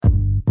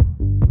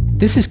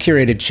This is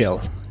Curated Chill,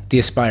 the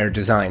Aspire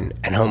Design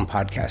and Home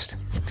podcast.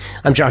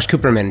 I'm Josh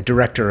Cooperman,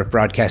 Director of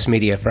Broadcast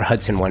Media for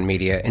Hudson One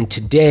Media, and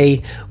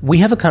today we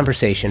have a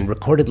conversation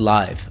recorded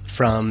live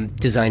from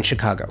Design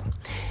Chicago.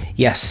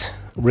 Yes,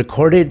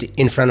 recorded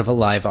in front of a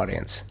live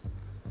audience.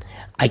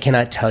 I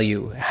cannot tell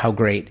you how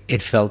great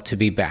it felt to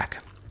be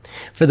back.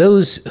 For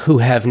those who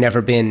have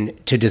never been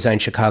to Design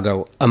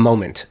Chicago, a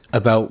moment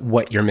about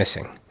what you're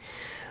missing.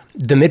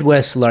 The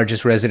Midwest's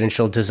largest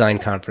residential design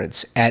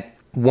conference at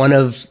one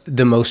of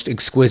the most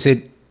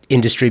exquisite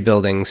industry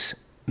buildings,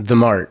 the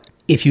Mart.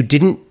 If you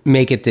didn't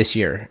make it this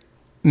year,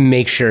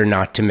 make sure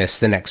not to miss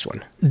the next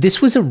one.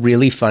 This was a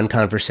really fun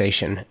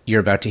conversation you're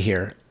about to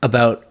hear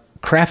about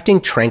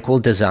crafting tranquil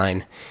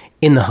design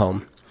in the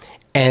home.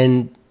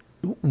 And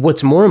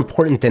what's more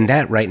important than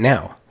that right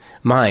now,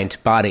 mind,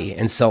 body,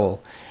 and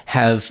soul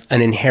have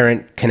an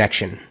inherent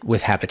connection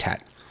with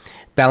habitat.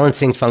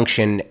 Balancing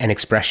function and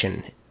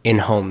expression in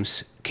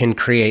homes can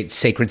create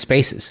sacred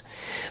spaces.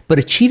 But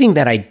achieving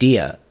that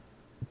idea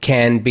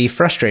can be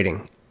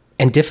frustrating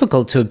and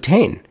difficult to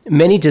obtain.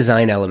 Many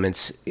design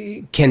elements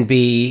can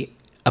be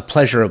a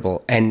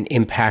pleasurable and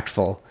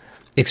impactful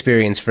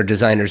experience for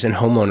designers and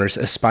homeowners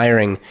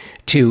aspiring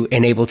to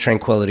enable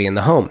tranquility in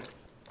the home.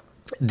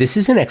 This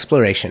is an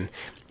exploration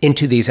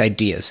into these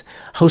ideas,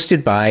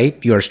 hosted by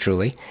yours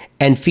truly,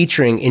 and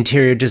featuring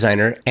interior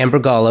designer Amber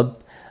Golub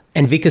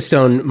and Vika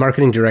Stone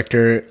marketing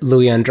director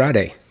Louis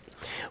Andrade.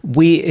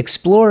 We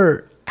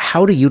explore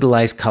how to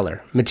utilize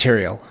color,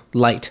 material,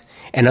 light,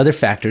 and other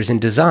factors in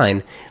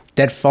design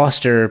that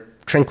foster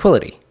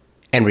tranquility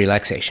and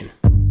relaxation.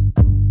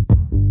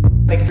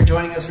 Thank you for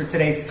joining us for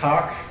today's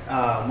talk.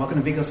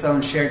 Welcome to Vika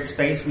Stone Shared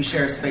Space. We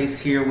share a space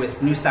here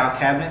with new style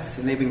cabinets,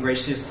 and they've been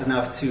gracious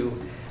enough to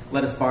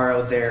let us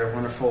borrow their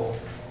wonderful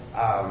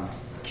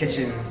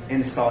kitchen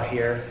install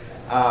here.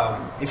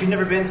 If you've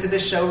never been to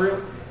this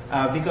showroom,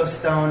 Vika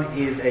Stone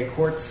is a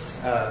quartz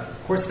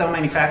stone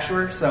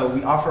manufacturer, so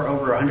we offer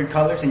over 100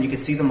 colors, and you can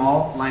see them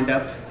all lined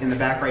up in the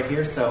back right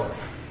here. So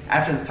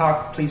after the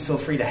talk, please feel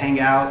free to hang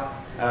out,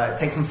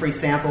 take some free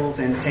samples,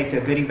 and take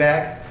a goodie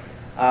bag.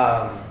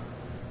 I'd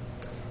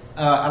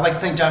like to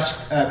thank Josh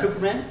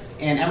Cooperman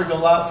and Amber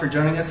Golub for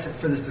joining us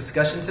for this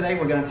discussion today.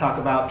 We're going to talk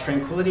about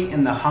tranquility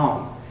in the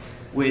home,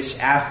 which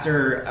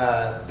after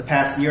the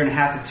past year and a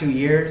half to 2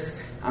 years,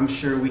 I'm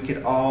sure we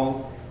could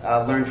all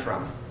learn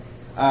from.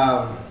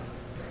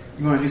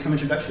 You want to do some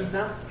introductions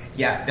now?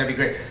 Yeah, that'd be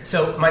great.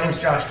 So my name's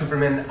Josh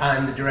Cooperman.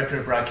 I'm the Director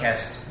of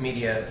Broadcast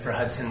Media for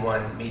Hudson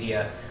One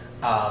Media.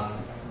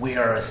 We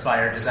are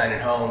Aspire Design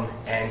and Home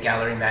and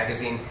Gallery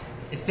Magazine.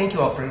 Thank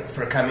you all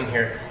for coming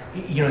here.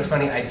 You know, it's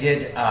funny, I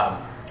did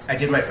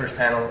my first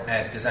panel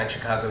at Design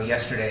Chicago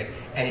yesterday,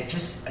 and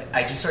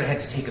I just sort of had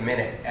to take a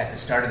minute at the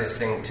start of this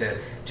thing to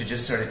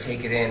just sort of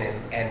take it in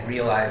and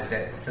realize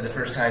that for the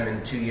first time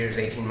in 2 years,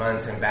 18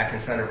 months, I'm back in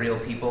front of real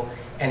people,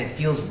 and it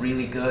feels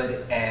really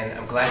good, and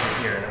I'm glad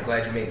you're here, and I'm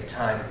glad you made the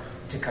time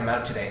to come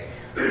out today.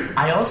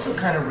 I also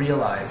kind of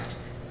realized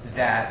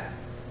that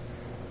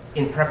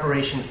in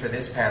preparation for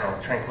this panel,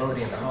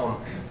 Tranquility in the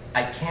Home,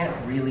 I can't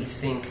really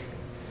think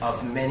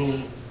of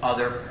many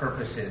other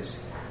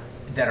purposes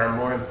that are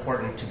more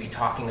important to be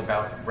talking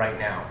about right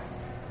now.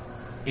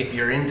 If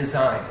you're in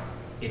design,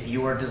 if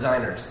you are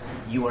designers,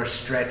 you are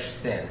stretched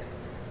thin.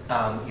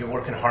 You're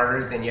working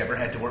harder than you ever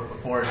had to work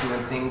before,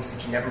 doing things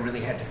that you never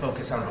really had to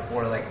focus on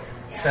before, like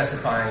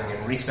specifying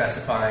and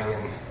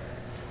respecifying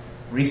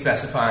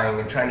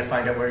and trying to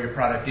find out where your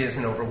product is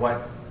and over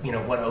what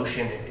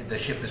ocean the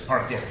ship is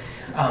parked in.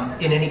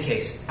 In any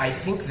case, I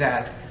think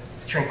that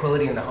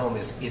tranquility in the home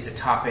is a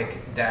topic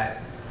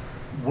that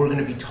we're going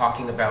to be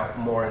talking about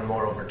more and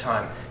more over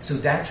time. So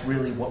that's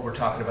really what we're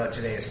talking about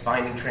today, is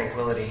finding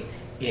tranquility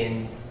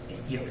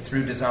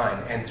through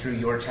design and through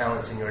your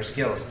talents and your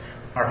skills.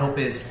 Our hope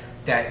is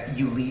that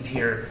you leave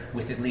here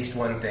with at least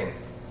one thing: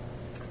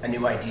 a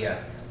new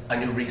idea, a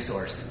new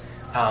resource,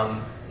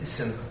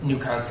 some new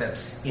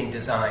concepts in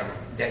design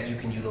that you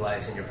can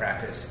utilize in your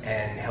practice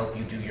and help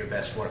you do your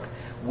best work.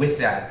 With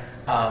that,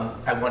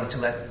 I wanted to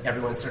let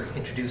everyone sort of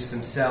introduce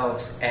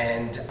themselves,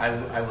 and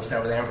I will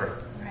start with Amber.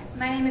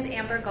 My name is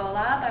Amber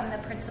Golub. I'm the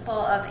principal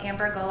of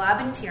Amber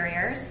Golub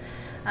Interiors.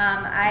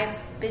 I've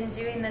been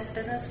doing this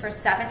business for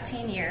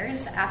 17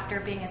 years after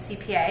being a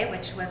CPA,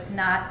 which was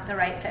not the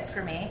right fit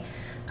for me.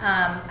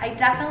 I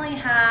definitely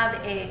have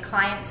a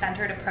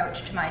client-centered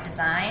approach to my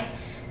design,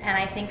 and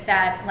I think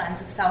that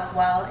lends itself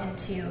well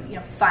into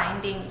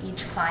finding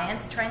each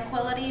client's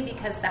tranquility,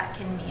 because that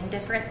can mean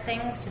different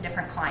things to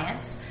different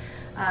clients.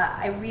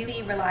 I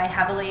really rely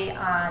heavily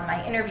on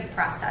my interview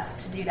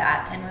process to do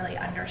that and really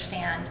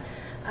understand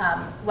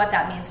what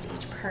that means to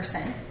each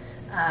person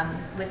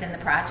within the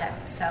project.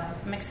 So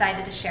I'm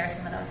excited to share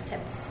some of those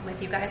tips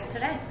with you guys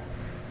today.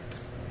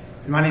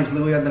 My name is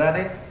Louis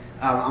Andrade.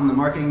 I'm the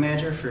marketing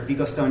manager for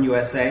Vika Stone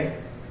USA.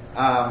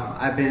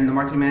 I've been the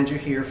marketing manager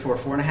here for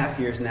 4.5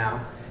 years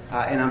now,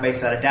 and I'm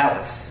based out of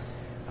Dallas.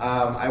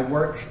 I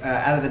work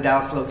out of the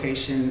Dallas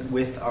location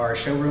with our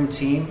showroom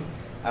team,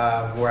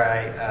 where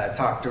I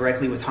talk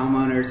directly with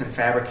homeowners and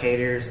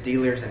fabricators,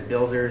 dealers and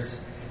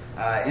builders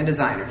and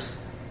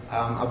designers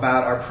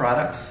about our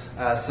products.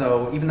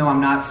 So even though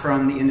I'm not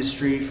from the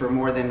industry for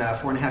more than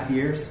 4.5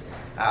 years,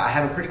 I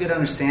have a pretty good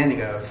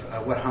understanding of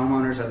what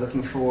homeowners are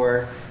looking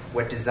for,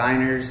 what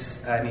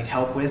designers need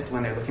help with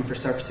when they're looking for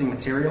surfacing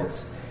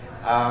materials,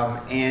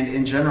 and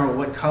in general,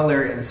 what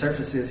color and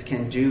surfaces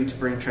can do to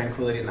bring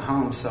tranquility in the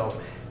home. So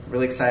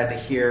really excited to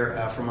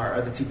hear from our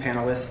other two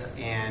panelists,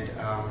 and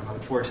I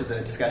look forward to the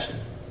discussion.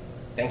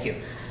 Thank you.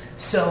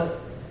 So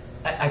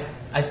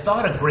I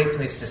thought a great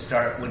place to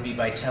start would be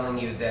by telling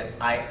you that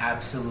I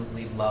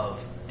absolutely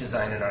love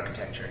design and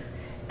architecture.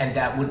 And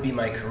that would be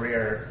my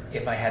career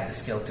if I had the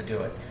skill to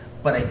do it.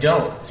 But I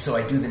don't, so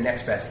I do the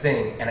next best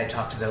thing, and I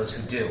talk to those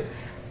who do.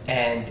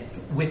 And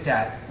with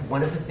that,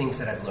 one of the things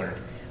that I've learned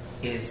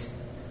is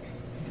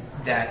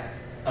that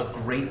a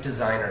great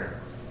designer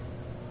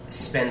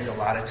spends a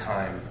lot of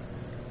time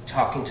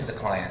talking to the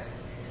client.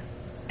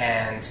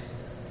 And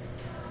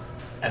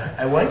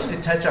I want you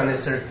to touch on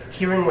this, sort of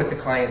hearing what the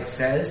client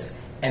says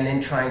and then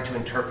trying to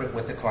interpret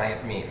what the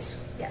client means.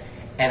 Yes.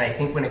 And I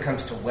think when it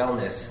comes to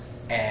wellness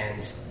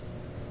and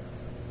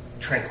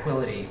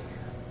tranquility,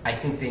 I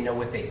think they know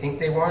what they think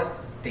they want.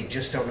 They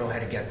just don't know how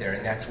to get there,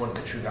 and that's one of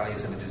the true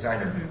values of a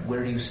designer. Mm-hmm.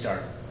 Where do you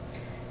start?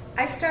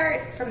 I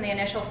start from the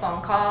initial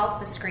phone call,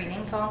 the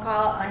screening phone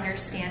call,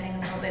 understanding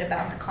a little bit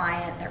about the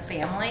client, their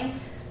family,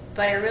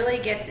 but it really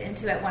gets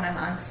into it when I'm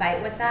on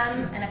site with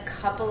them. And a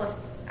couple of,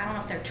 I don't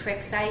know if they're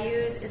tricks I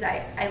use, is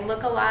I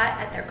look a lot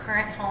at their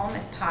current home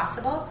if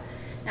possible.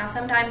 Now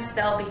sometimes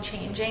they'll be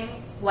changing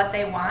what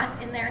they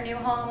want in their new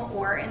home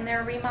or in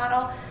their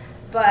remodel,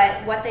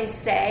 but what they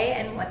say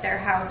and what their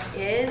house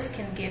is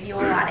can give you a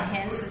lot of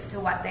hints as to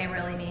what they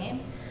really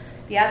mean.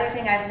 The other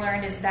thing I've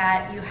learned is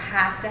that you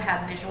have to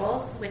have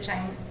visuals, which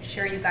I'm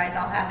sure you guys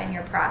all have in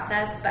your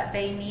process, but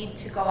they need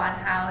to go on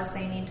house,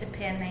 they need to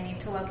pin, they need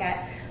to look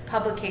at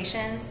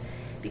publications,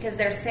 because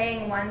they're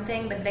saying one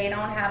thing, but they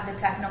don't have the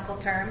technical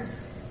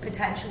terms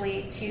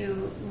potentially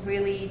to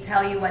really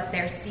tell you what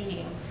they're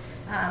seeing.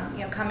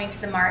 Coming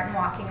to the mart and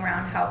walking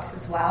around helps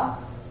as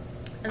well.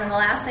 And then the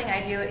last thing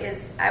I do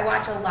is I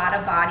watch a lot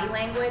of body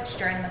language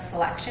during the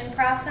selection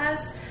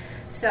process.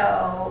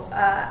 So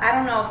I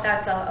don't know if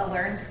that's a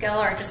learned skill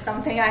or just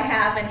something I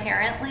have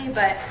inherently,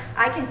 but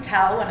I can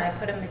tell when I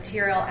put a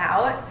material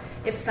out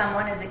if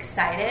someone is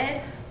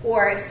excited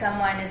or if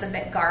someone is a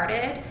bit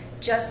guarded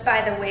just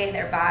by the way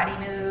their body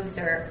moves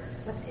or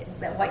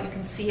what you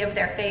can see of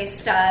their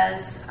face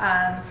does.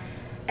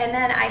 And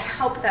then I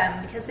help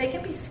them because they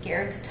can be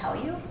scared to tell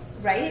you.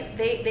 Right?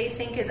 They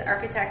think as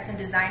architects and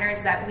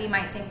designers that we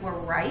might think we're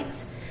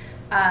right.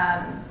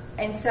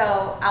 And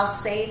so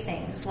I'll say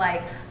things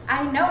like,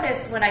 I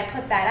noticed when I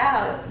put that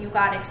out, you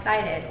got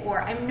excited.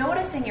 Or I'm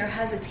noticing your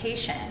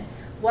hesitation.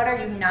 What are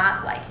you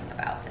not liking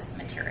about this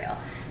material?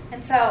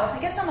 And so I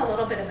guess I'm a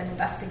little bit of an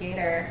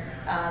investigator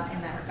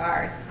in that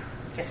regard.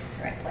 Gets to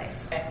the right place.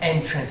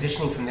 And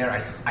transitioning from there,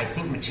 I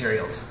think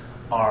materials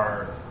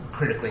are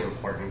critically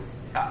important.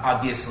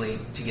 Obviously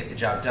to get the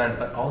job done,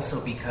 but also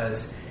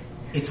because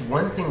it's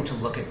one thing to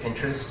look at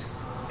Pinterest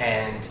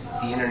and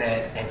the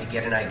internet and to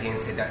get an idea and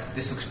say,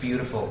 this looks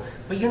beautiful,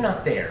 but you're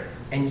not there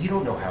and you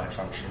don't know how it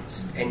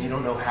functions. And you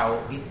don't know how,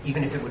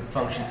 even if it would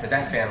function for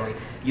that family,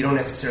 you don't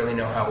necessarily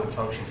know how it would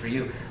function for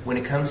you. When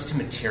it comes to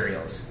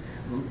materials,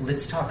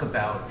 let's talk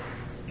about,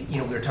 we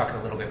were talking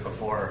a little bit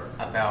before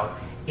about,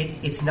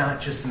 it's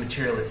not just the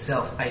material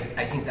itself.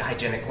 I think the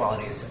hygienic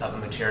qualities of a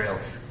material,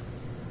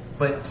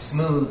 but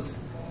smooth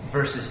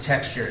versus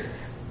textured.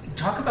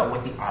 Talk about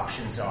what the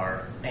options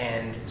are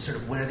and sort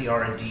of where the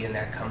R&D in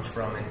that comes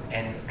from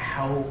and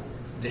how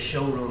the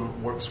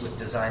showroom works with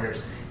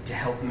designers to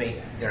help make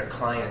their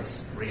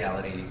clients'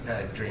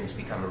 dreams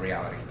become a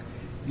reality.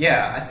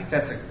 Yeah, I think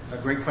that's a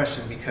great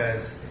question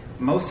because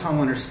most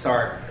homeowners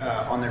start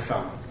on their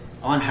phone,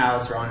 on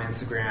House or on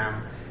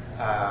Instagram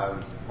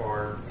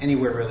or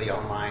anywhere really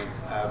online,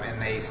 and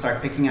they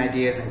start picking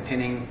ideas and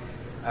pinning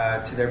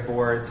to their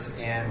boards,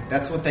 and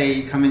that's what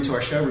they come into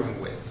our showroom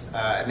with.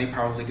 And they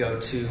probably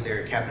go to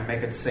their cabinet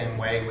maker the same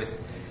way with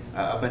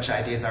a bunch of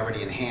ideas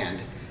already in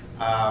hand.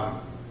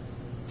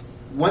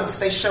 Once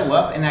they show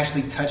up and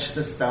actually touch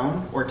the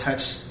stone or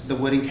touch the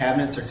wooden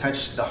cabinets or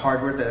touch the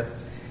hardware that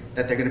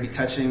they're going to be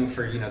touching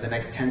for the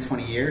next 10,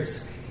 20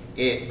 years,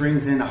 it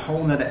brings in a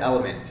whole nother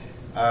element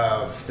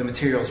of the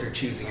materials you're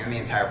choosing and the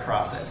entire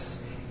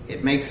process.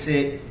 It makes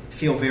it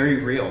feel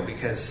very real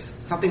because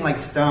something like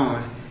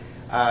stone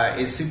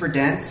is super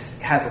dense,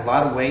 has a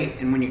lot of weight,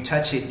 and when you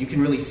touch it, you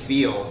can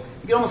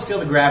almost feel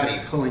the gravity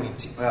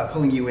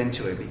pulling you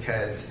into it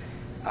because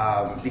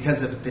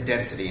of the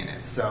density in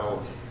it.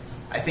 So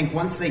I think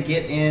once they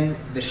get in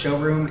the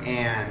showroom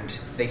and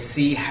they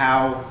see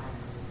how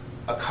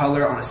a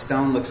color on a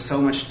stone looks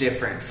so much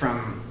different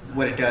from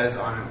what it does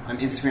on an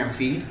Instagram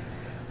feed,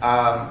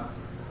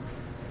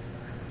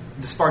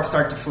 the sparks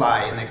start to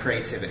fly in their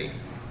creativity.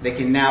 They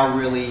can now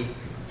really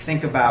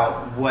think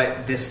about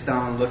what this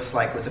stone looks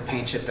like with a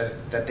paint chip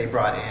that they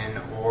brought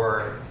in,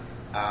 or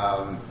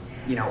a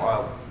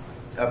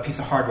piece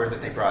of hardware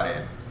that they brought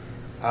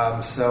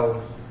in.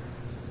 So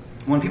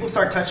when people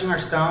start touching our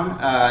stone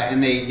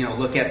and they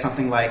look at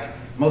something like,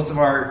 most of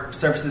our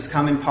surfaces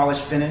come in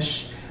polished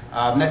finish.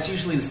 That's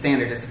usually the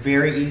standard. It's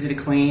very easy to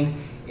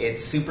clean.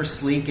 It's super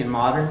sleek and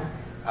modern,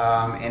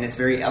 and it's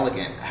very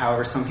elegant.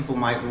 However, some people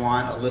might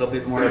want a little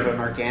bit more of an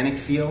organic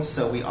feel,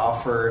 so we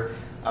offer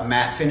a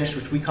matte finish,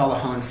 which we call a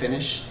hone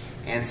finish,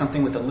 and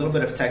something with a little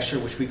bit of texture,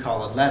 which we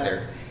call a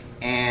leather.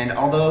 And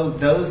although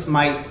those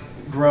might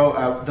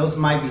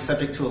be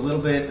subject to a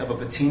little bit of a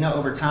patina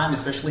over time,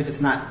 especially if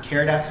it's not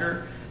cared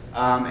after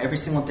every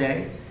single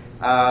day.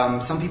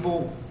 Some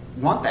people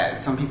want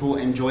that. Some people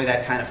enjoy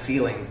that kind of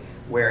feeling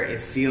where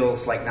it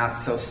feels like not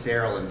so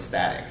sterile and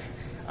static.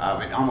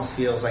 It almost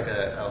feels like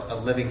a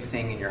living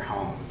thing in your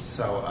home.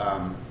 So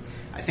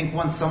I think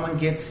once someone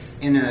gets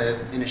in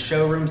a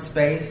showroom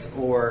space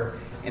or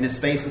in a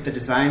space with the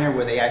designer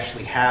where they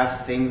actually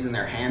have things in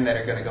their hand that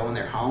are going to go in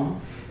their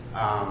home,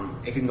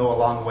 it can go a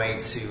long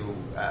way to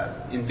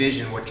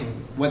envision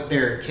what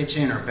their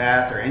kitchen or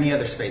bath or any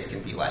other space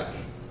can be like.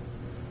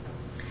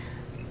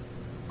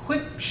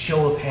 Quick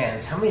show of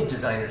hands, how many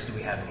designers do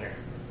we have in here?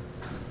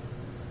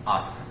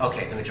 Awesome.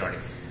 Okay, the majority.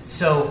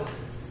 So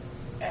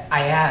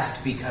I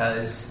asked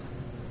because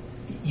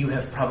you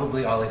have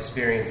probably all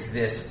experienced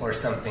this or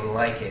something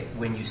like it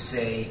when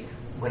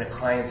a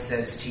client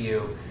says to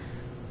you,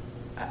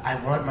 I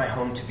want my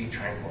home to be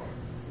tranquil.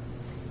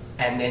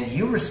 And then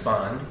you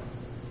respond,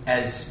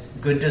 as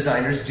good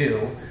designers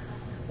do,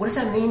 what does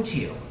that mean to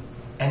you?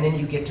 And then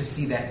you get to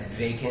see that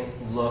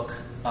vacant look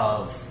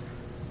of,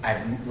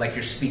 like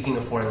you're speaking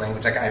a foreign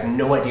language, like I have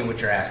no idea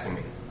what you're asking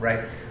me, right?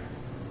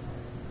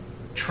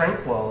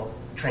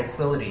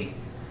 Tranquility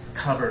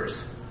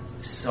covers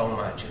so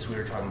much, as we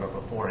were talking about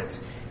before.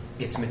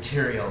 It's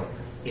material,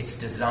 it's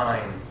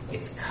design,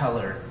 it's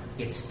color,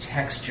 it's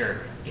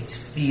texture, it's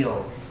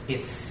feel,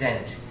 it's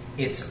scent,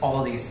 it's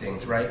all these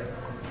things, right?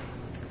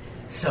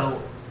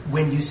 So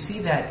when you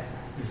see that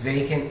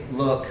vacant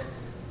look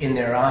in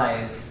their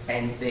eyes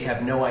and they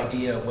have no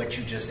idea what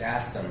you just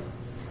asked them,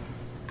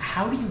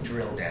 how do you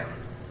drill down?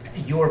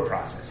 Your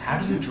process, how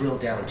do you drill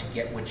down to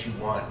get what you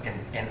want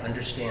and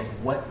understand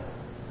what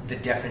the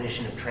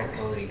definition of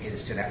tranquility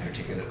is to that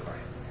particular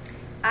client?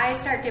 I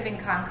start giving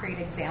concrete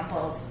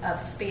examples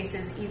of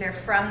spaces either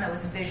from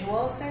those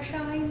visuals they're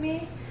showing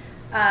me.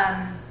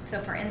 So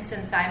for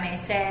instance, I may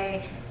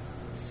say,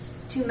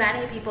 to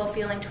many people,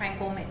 feeling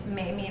tranquil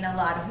may mean a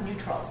lot of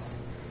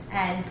neutrals,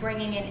 and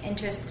bringing in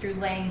interest through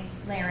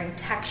layering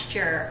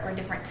texture or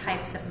different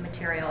types of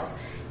materials,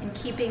 and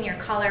keeping your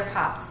color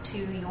pops to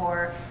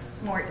your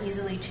more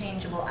easily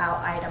changeable out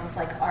items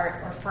like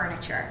art or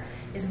furniture.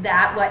 Is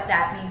that what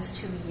that means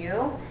to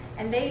you?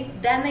 And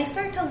then they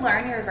start to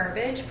learn your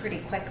verbiage pretty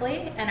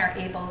quickly and are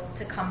able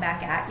to come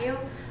back at you.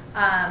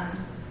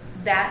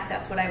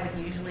 That's what I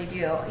would usually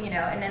do. In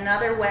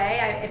another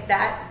way, if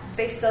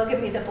they still give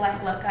me the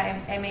blank look,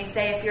 I may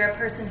say, if you're a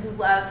person who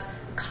loves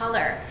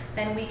color,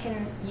 then we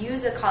can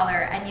use a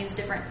color and use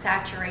different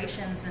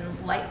saturations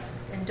and light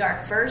and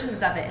dark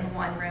versions of it in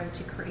one room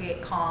to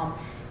create calm.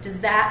 Does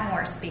that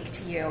more speak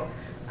to you?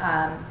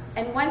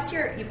 And once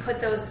you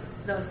put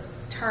those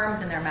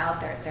terms in their mouth,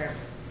 they're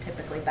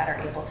typically better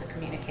able to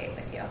communicate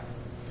with you.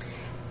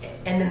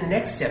 And then the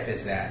next step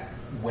is that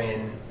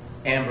when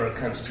Amber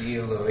comes to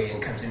you, Louie,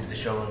 and comes into the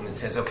showroom and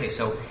says, okay,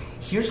 so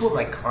here's what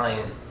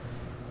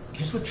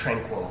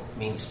tranquil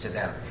means to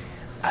them.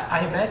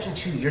 I imagine,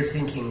 too, you're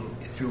thinking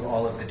through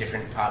all of the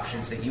different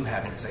options that you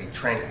have, and it's like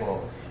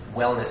tranquil,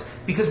 wellness.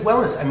 Because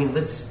wellness, I mean,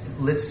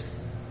 let's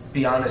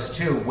be honest,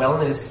 too,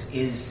 wellness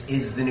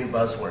is the new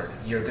buzzword.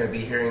 You're going to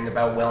be hearing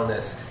about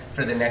wellness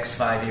for the next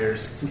 5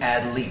 years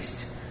at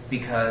least,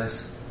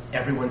 because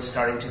everyone's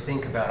starting to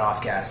think about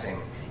off-gassing,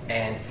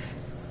 and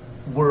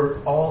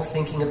we're all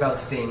thinking about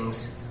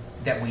things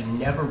that we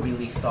never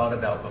really thought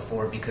about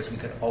before because we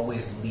could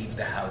always leave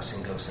the house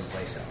and go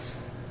someplace else.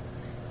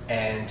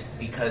 And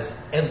because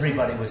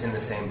everybody was in the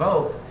same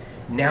boat,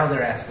 now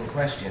they're asking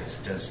questions.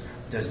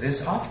 Does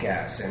this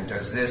off-gas? And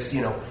does this,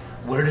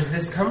 where does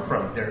this come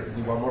from?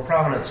 We want more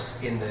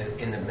provenance in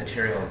the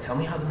material. Tell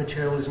me how the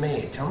material was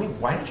made. Tell me,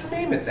 why did you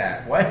name it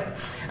that? What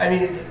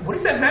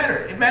does that matter?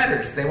 It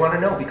matters. They want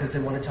to know because they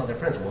want to tell their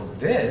friends. Well,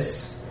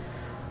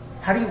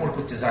 how do you work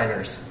with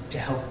designers to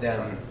help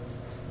them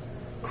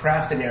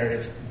craft a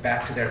narrative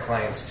back to their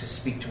clients to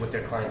speak to what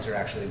their clients are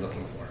actually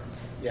looking for?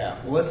 Yeah,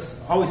 well,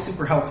 it's always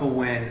super helpful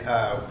when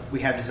we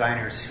have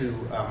designers who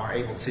are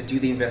able to do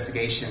the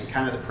investigation,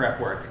 kind of the prep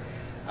work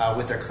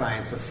with their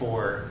clients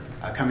before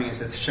coming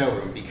into the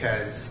showroom,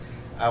 because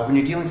when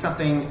you're dealing with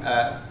something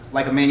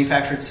like a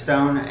manufactured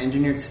stone,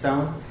 engineered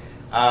stone,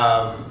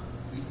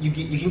 you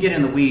can get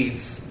in the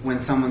weeds when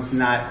someone's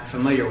not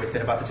familiar with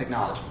it, about the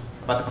technology,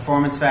 about the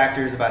performance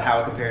factors, about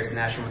how it compares to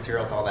natural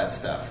materials, all that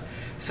stuff.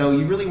 So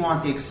you really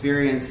want the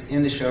experience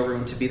in the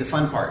showroom to be the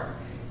fun part.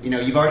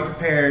 You've already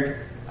prepared,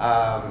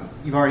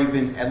 you've already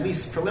been at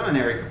least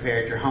preliminary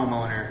prepared your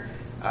homeowner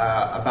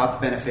about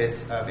the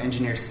benefits of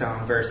engineered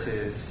stone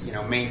versus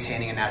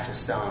maintaining a natural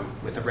stone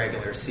with a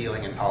regular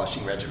sealing and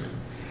polishing regimen.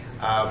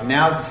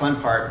 Now is the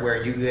fun part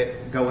where you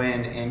go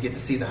in and get to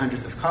see the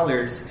hundreds of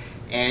colors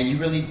and you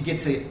really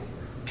get to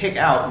pick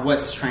out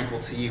what's tranquil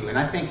to you. And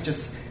I think,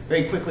 just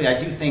very quickly, I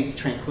do think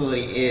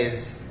tranquility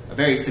is a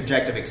very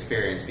subjective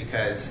experience,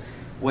 because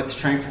what's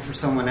tranquil for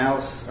someone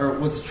else, or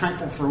what's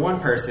tranquil for one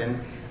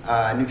person,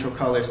 neutral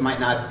colors might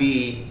not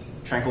be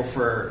tranquil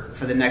for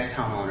the next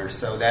homeowner.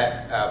 So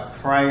that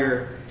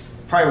prior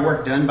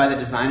work done by the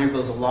designer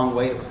goes a long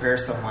way to prepare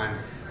someone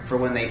for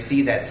when they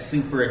see that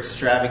super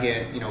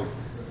extravagant,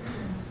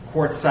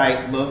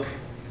 quartzite look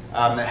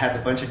that has a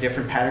bunch of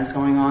different patterns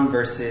going on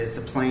versus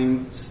the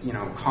plain,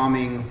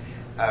 calming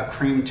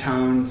cream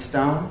toned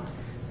stone.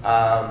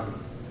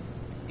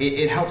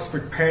 It helps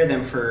prepare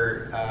them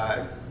for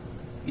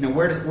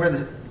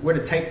where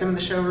to take them in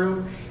the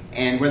showroom,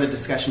 and where the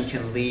discussion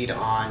can lead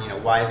on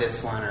why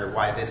this one or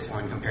why this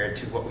one compared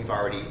to what we've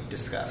already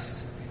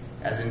discussed,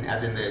 as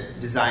in the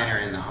designer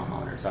and the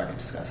homeowner has already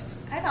discussed.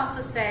 I'd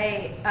also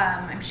say,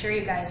 I'm sure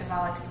you guys have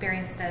all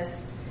experienced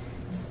this,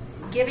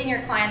 giving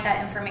your client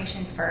that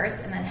information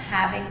first and then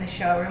having the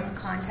showroom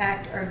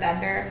contact or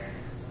vendor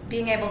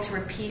being able to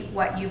repeat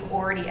what you've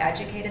already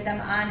educated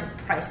them on is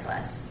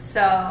priceless.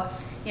 So,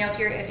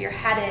 if you're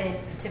headed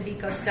to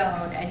Vico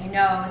Stone and you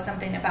know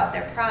something about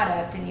their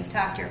product and you've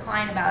talked to your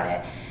client about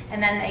it,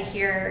 and then they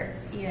hear,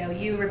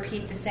 you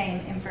repeat the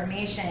same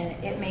information,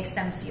 it makes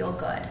them feel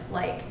good.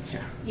 I've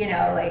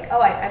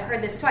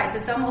heard this twice.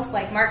 It's almost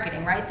like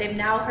marketing, right? They've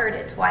now heard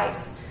it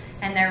twice,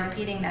 and they're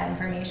repeating that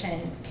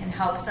information can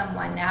help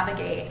someone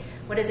navigate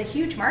what is a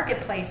huge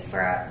marketplace for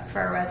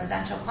a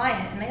residential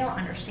client, and they don't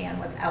understand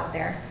what's out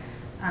there.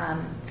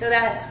 So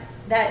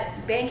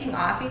that banking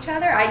off each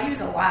other, I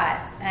use a lot,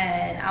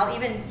 and I'll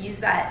even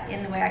use that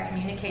in the way I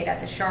communicate at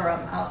the showroom.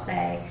 I'll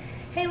say,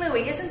 "Hey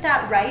Louie, isn't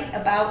that right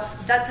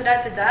about da da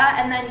da da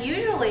da?" And then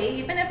usually,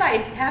 even if I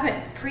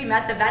haven't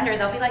pre-met the vendor,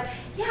 they'll be like,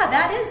 "Yeah,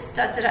 that is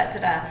da da da da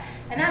da,"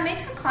 and that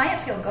makes the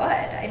client feel good.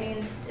 I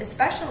mean,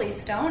 especially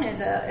stone is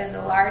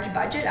a large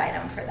budget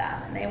item for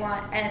them,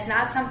 and it's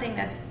not something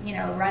that's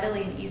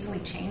readily and easily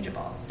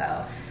changeable.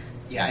 So,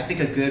 yeah, I think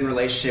a good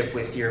relationship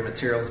with your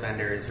materials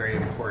vendor is very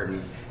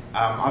important.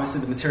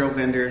 Obviously, the material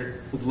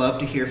vendor would love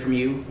to hear from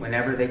you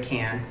whenever they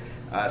can,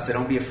 so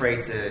don't be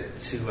afraid to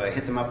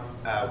hit them up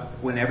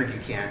whenever you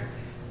can.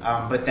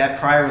 But that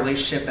prior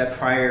relationship, that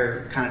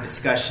prior kind of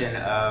discussion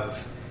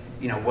of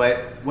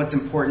what's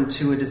important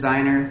to a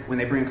designer when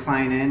they bring a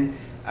client in,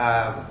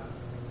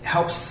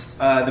 helps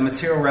the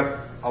material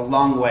rep a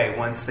long way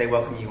once they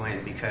welcome you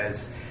in.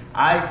 Because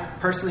I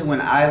personally,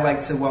 when I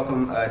like to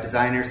welcome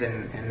designers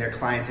and their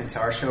clients into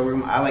our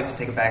showroom, I like to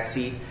take a back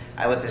seat.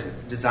 I let the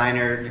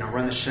designer,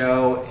 run the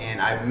show, and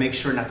I make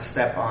sure not to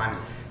step on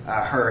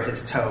her or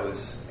his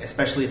toes,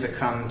 especially if it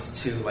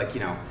comes to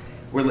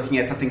we're looking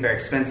at something very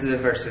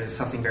expensive versus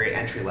something very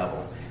entry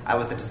level. I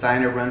let the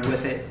designer run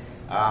with it,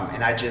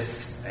 and I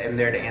just am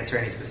there to answer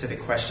any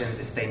specific questions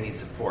if they need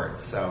support.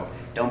 So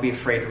don't be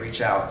afraid to reach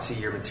out to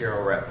your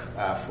material rep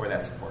for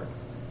that support.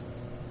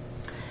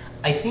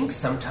 I think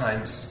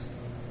sometimes,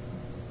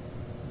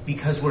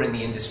 because we're in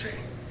the industry,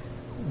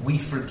 we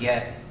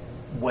forget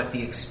what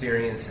the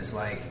experience is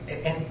like.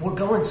 And we're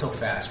going so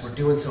fast, we're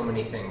doing so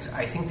many things.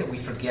 I think that we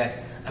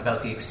forget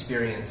about the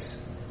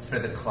experience for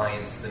the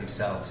clients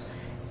themselves.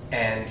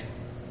 And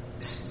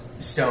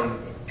stone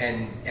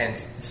and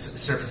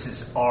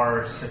surfaces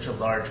are such a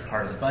large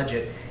part of the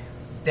budget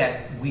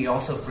that we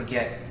also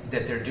forget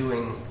that they're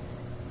doing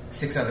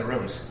 6 other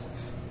rooms.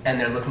 And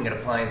they're looking at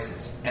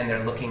appliances, and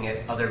they're looking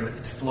at other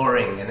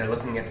flooring, and they're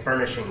looking at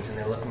furnishings, and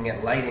they're looking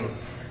at lighting,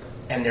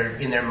 and they're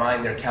in their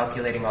mind they're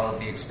calculating all of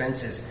the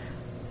expenses.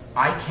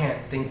 I can't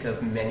think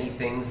of many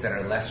things that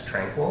are less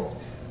tranquil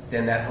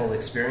than that whole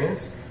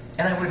experience.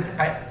 And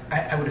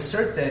I would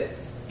assert that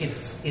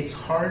it's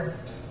hard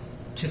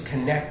to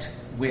connect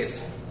with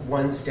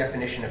one's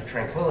definition of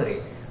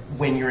tranquility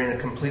when you're in a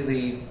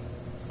completely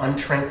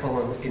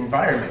untranquil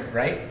environment,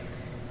 right?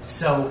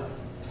 So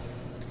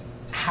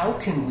how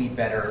can we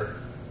better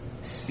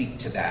speak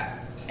to that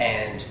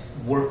and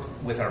work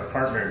with our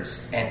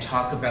partners and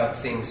talk about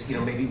things,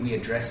 maybe we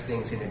address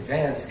things in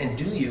advance, and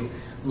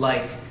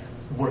like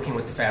working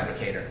with the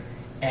fabricator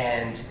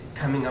and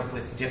coming up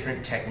with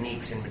different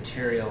techniques and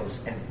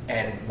materials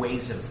and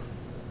ways of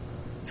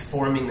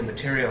forming the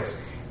materials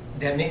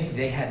that maybe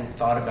they hadn't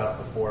thought about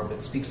before,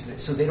 but speaks to it,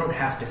 so they don't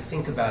have to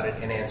think about it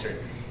and answer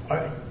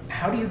it.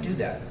 How do you do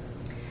that?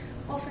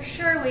 Well, for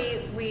sure,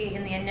 we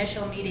in the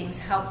initial meetings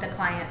help the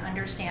client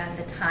understand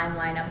the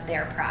timeline of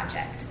their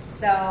project.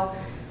 So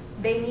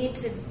they need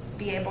to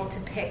be able to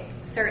pick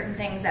certain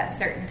things at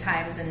certain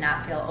times and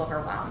not feel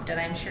overwhelmed. And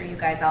I'm sure you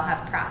guys all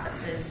have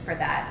processes for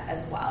that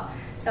as well.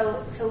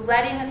 So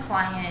letting a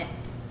client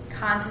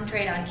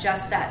concentrate on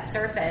just that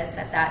surface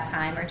at that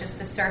time, or just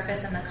the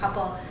surface and the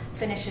couple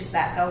finishes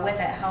that go with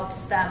it, helps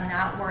them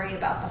not worry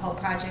about the whole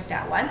project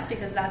at once,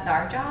 because that's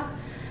our job.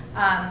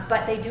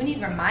 But they do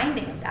need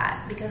reminding of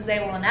that, because they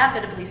will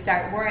inevitably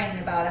start worrying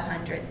about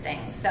 100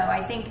 things. So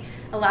I think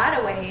a lot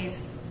of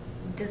ways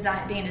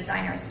being a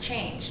designer has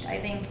changed. I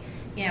think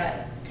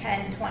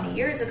 10, 20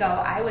 years ago,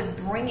 I was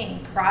bringing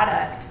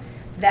product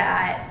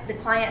that the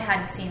client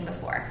hadn't seen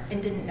before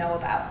and didn't know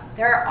about.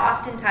 There are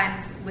often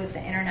times with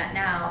the internet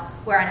now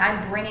where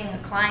I'm bringing a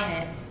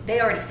client, they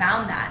already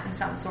found that in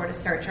some sort of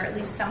search or at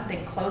least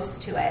something close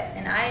to it.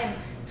 And I am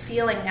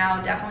feeling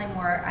now definitely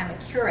more, I'm a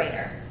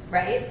curator,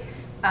 right?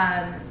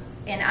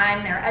 And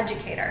I'm their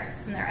educator.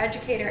 I'm their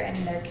educator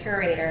and their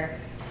curator.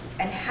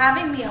 And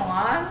having me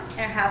along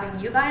and having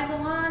you guys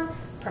along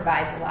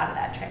provides a lot of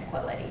that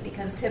tranquility,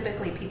 because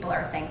typically people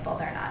are thankful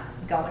they're not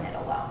going it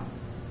alone.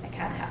 It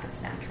kind of happens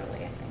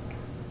naturally, I think.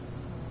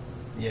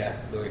 Yeah,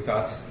 Louis,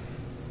 thoughts?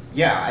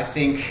 Yeah, I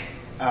think,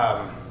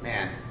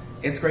 man,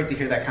 it's great to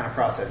hear that kind of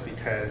process,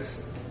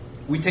 because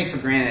we take for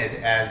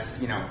granted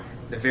as, you know,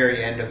 the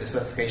very end of the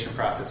specification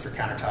process for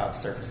countertop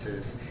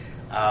surfaces,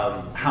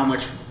 how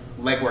much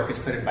legwork is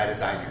put in by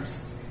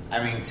designers.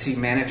 I mean, to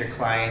manage a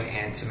client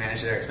and to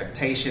manage their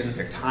expectations,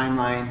 their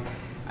timeline,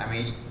 I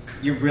mean,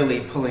 you're really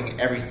pulling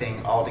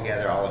everything all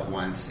together all at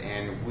once,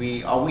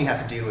 and all we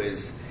have to do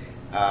is,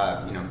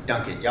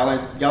 dunk it. Y'all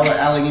are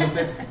alley-oop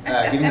it,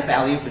 giving us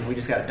alley-oop, and we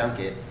just got to dunk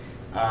it.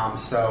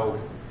 So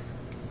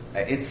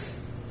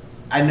it's,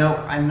 I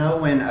know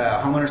when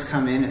homeowners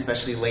come in,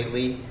 especially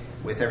lately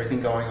with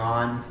everything going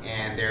on,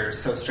 and they're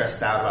so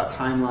stressed out about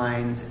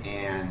timelines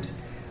and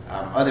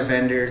other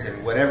vendors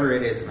and whatever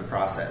it is in the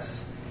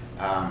process.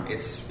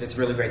 It's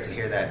really great to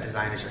hear that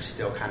designers are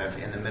still kind of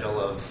in the middle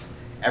of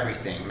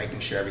everything, making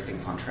sure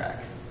everything's on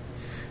track.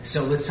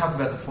 So let's talk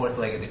about the fourth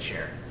leg of the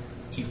chair.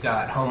 You've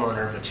got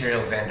homeowner,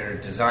 material vendor,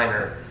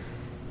 designer,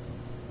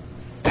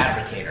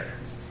 fabricator.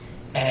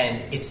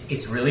 And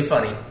it's really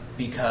funny,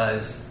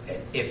 because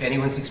if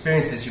anyone's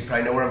experienced this, you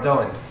probably know where I'm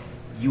going.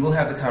 You will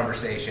have the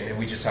conversation, and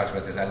we just talked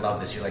about this, I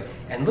love this, you're like,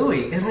 and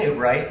Louis, isn't it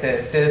right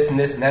that this and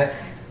this and that?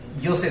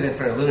 You'll say that in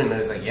front of Louis, and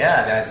it's like,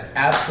 yeah, that's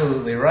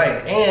absolutely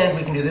right, and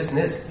we can do this and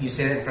this. You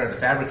say that in front of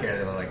the fabricator,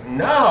 they're like,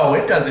 no,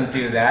 it doesn't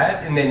do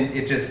that, and then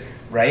it just,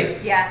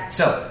 right? Yeah.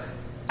 So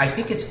I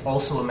think it's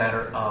also a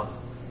matter of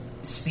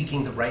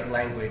speaking the right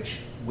language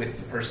with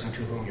the person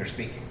to whom you're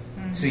speaking.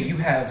 Mm-hmm. So you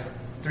have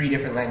 3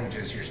 different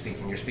languages you're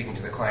speaking. You're speaking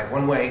to the client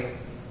one way,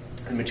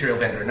 the material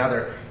vendor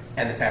another,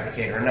 and the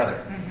fabricator another.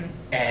 Mm-hmm.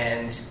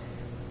 And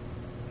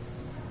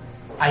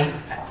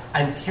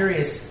I'm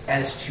curious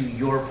as to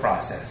your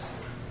process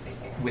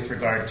with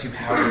regard to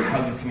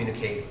how you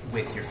communicate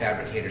with your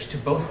fabricators to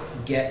both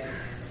get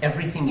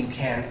everything you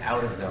can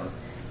out of them.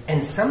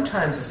 And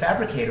sometimes a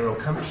fabricator will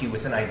come to you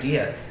with an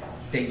idea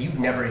that you've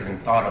never even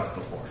thought of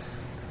before.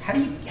 How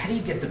do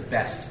you get the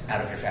best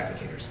out of your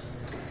fabricators?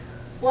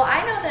 Well, I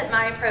know that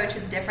my approach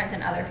is different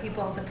than other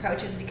people's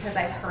approaches because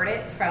I've heard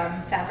it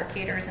from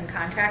fabricators and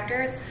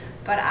contractors,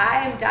 but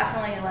I am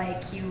definitely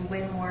like, you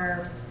win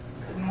more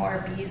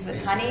bees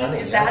with honey.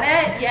 Is yeah.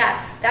 That it?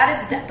 Yeah,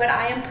 that is. But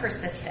I am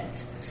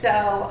persistent.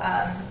 So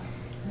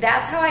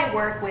that's how I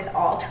work with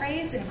all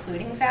trades,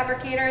 including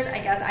fabricators. I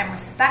guess I'm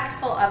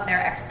respectful of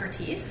their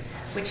expertise,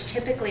 which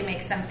typically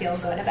makes them feel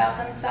good about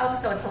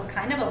themselves. So it's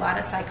kind of a lot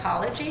of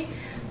psychology.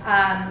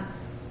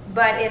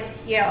 But if,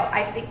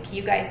 I think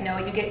you guys know,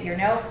 you get your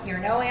no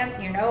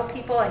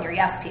people and your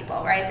yes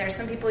people, right? There's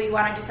some people you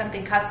want to do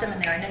something custom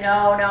and they're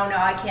no,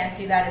 I can't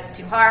do that. It's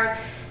too hard.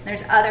 And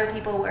there's other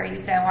people where you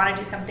say, I want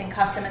to do something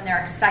custom, and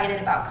they're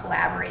excited about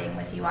collaborating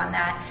with you on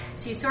that.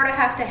 So you sort of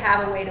have to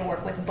have a way to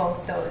work with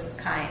both those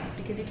kinds,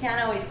 because you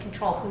can't always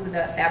control who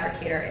the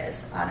fabricator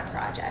is on a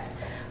project.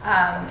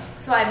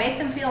 So I make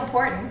them feel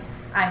important.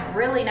 I'm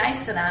really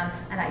nice to them,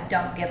 and I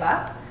don't give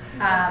up.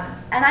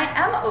 And I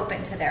am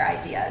open to their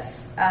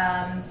ideas.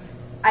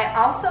 I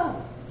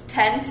also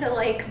tend to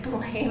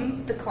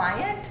blame the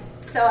client.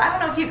 So I don't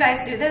know if you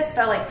guys do this,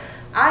 but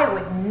I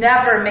would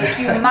never make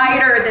you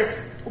miter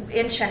this 1.5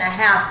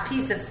 inch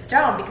piece of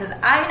stone, because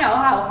I know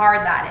how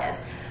hard that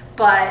is.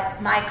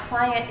 But my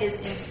client is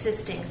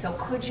insisting, so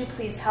could you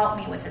please help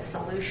me with a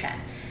solution?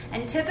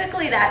 And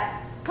typically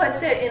that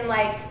puts it in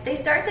they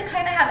start to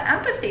kind of have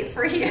empathy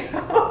for you,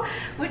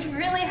 which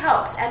really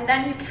helps. And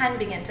then you can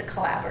begin to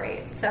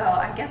collaborate. So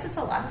I guess it's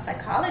a lot of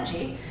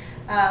psychology,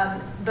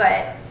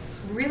 but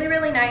really,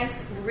 really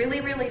nice,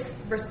 really, really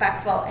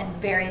respectful, and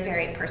very,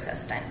 very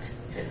persistent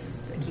is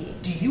the key.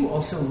 Do you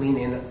also lean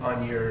in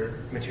on your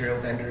material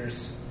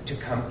vendors to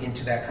come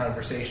into that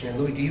conversation? And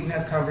Louis, do you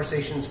have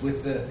conversations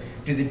with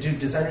do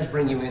designers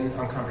bring you in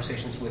on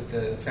conversations with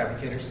the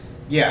fabricators?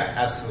 Yeah,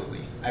 absolutely.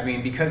 I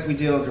mean, because we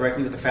deal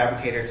directly with the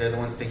fabricators, they're the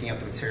ones picking up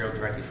the material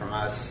directly from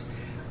us.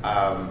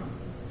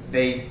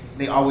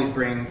 They always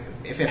bring,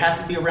 if it has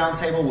to be a round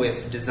table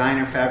with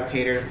designer,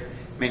 fabricator,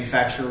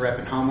 manufacturer rep,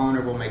 and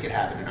homeowner, we'll make it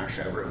happen in our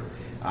showroom.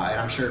 And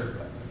I'm sure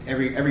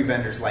every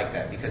vendor's like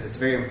that, because it's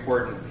very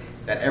important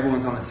that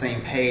everyone's on the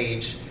same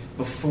page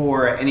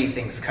before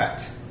anything's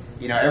cut.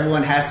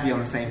 Everyone has to be on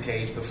the same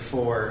page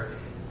before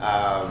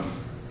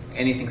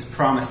anything's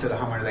promised to the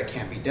homeowner that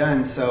can't be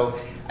done. So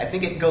I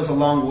think it goes a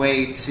long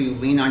way to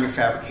lean on your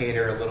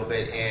fabricator a little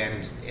bit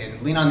and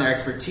lean on their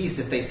expertise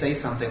if they say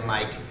something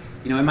like,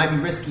 it might be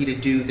risky to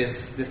do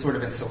this sort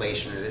of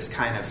installation or this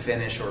kind of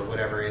finish or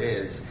whatever it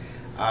is.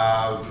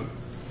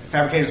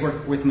 Fabricators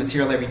work with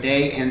material every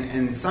day, and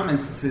in some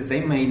instances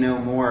they may know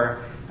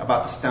more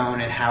about the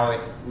stone and how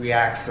it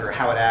reacts or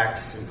how it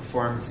acts and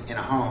performs in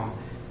a home,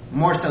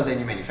 more so than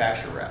your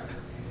manufacturer rep.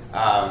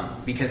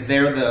 Because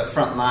they're the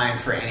front line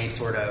for any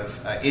sort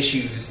of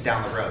issues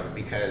down the road,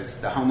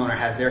 because the homeowner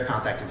has their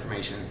contact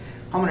information.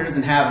 Homeowner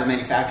doesn't have the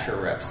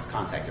manufacturer rep's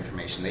contact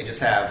information. They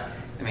just have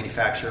the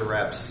manufacturer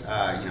rep's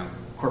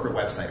corporate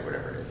website or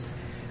whatever it is.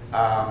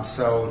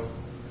 So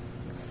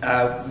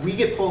we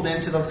get pulled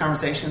into those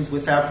conversations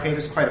with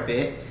fabricators quite a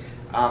bit.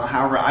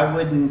 However, I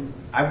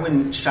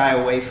wouldn't shy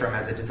away from,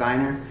 as a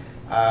designer,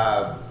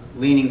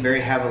 leaning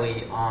very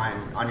heavily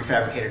on your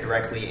fabricator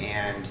directly,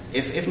 and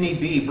if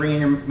need be, bring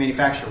in your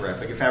manufacturer rep.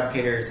 But your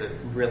fabricator is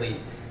really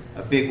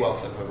a big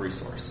wealth of a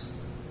resource.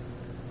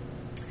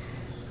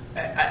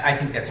 I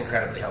think that's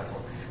incredibly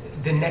helpful.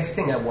 The next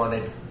thing I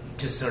wanted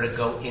to sort of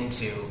go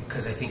into,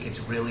 because I think it's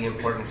really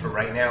important for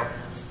right now,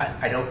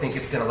 I don't think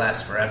it's going to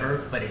last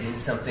forever, but it is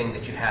something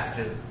that you have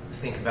to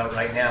think about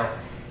right now,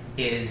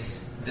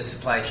 is the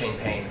supply chain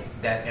pain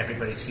that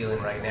everybody's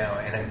feeling right now.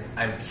 And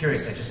I'm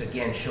curious, I just,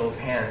 again, show of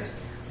hands,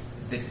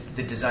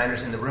 the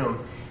designers in the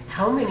room,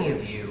 how many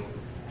of you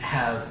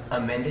have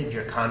amended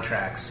your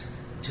contracts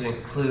to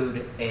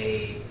include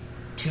a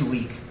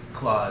 2-week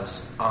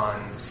clause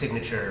on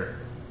signature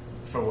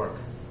for work?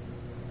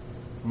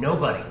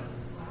 Nobody.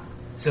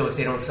 So if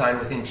they don't sign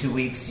within 2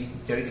 weeks,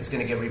 it's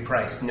going to get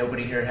repriced.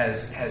 Nobody here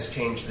has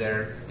changed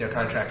their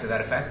contract to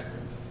that effect?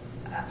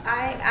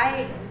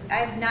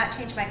 I've not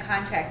changed my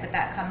contract, but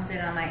that comes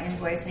in on my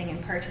invoicing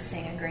and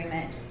purchasing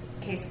agreement,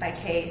 case by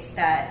case,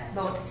 that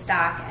both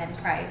stock and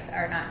price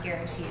are not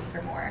guaranteed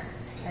for more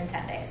than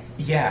 10 days.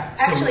 Yeah.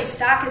 Actually,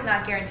 stock is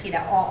not guaranteed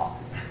at all,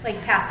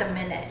 like past a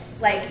minute.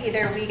 Like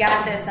either we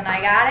got this and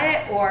I got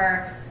it,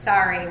 or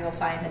sorry, we'll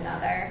find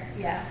another.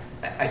 Yeah.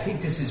 I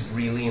think this is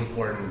really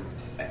important,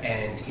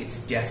 and it's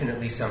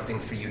definitely something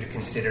for you to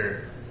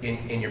consider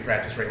in your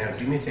practice right now.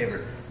 Do me a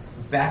favor,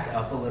 back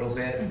up a little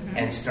bit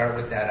and start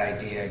with that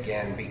idea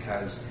again,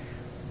 because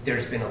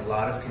there's been a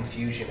lot of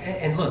confusion.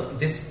 And look,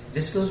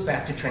 this goes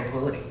back to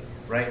Tranquility,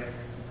 right?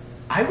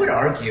 I would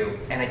argue,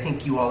 and I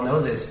think you all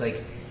know this,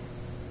 like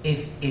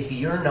if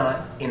you're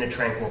not in a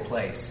tranquil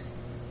place,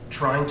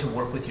 trying to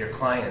work with your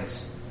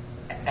clients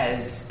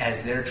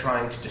as they're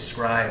trying to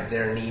describe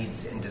their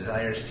needs and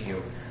desires to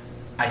you,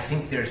 I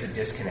think there's a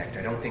disconnect.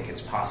 I don't think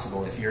it's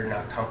possible if you're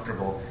not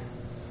comfortable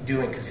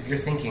doing, because if you're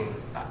thinking,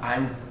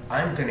 I'm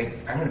going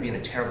to be in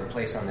a terrible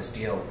place on this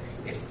deal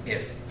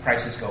if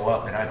prices go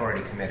up and I've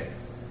already committed,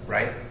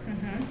 right?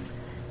 Mm-hmm.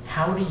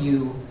 How do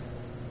you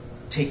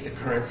take the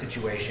current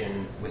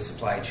situation with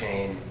supply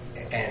chain,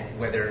 and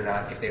whether or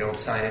not, if they don't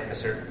sign it in a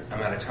certain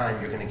amount of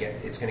time,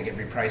 it's going to get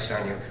repriced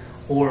on you,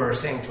 or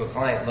saying to a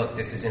client, look,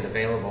 this isn't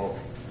available,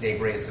 they've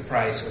raised the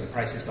price, or the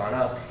price has gone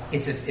up.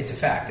 It's a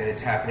fact, and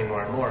it's happening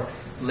more and more.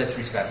 Let's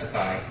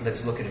respecify.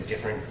 Let's look at a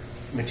different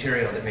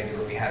material that maybe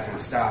Louis has in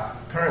stock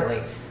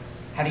currently.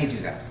 How do you do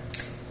that?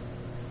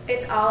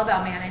 It's all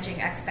about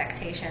managing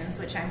expectations,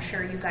 which I'm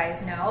sure you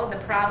guys know. The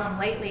problem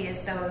lately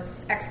is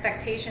those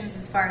expectations,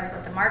 as far as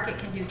what the market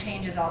can do,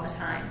 changes all the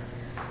time.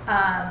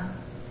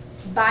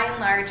 By and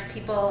large,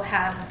 people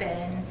have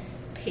been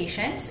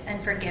patient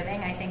and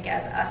forgiving. I think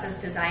as us as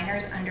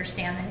designers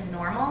understand the new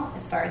normal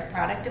as far as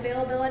product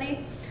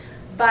availability.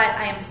 But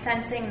I am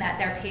sensing that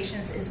their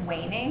patience is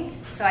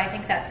waning, so I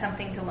think that's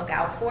something to look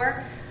out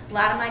for. A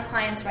lot of my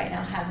clients right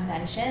now have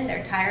mentioned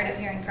they're tired of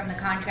hearing from the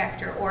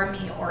contractor or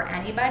me or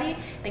anybody.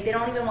 Like, they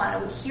don't even want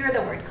to hear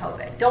the word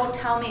COVID. Don't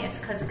tell me it's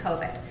because of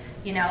COVID.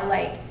 You know,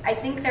 like, I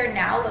think they're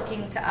now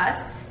looking to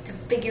us to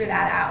figure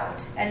that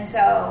out. And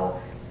so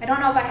I don't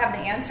know if I have the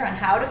answer on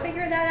how to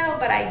figure that out,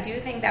 but I do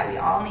think that we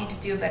all need to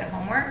do a bit of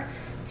homework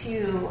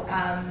to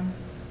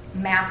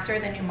master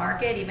the new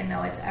market, even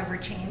though it's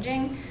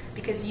ever-changing,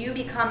 because you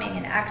becoming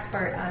an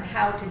expert on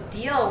how to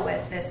deal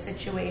with this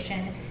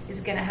situation is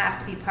going to have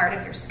to be part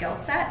of your skill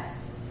set,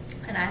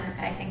 and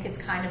I think it's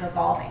kind of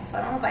evolving. So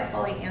I don't know if I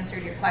fully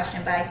answered your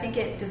question, but I think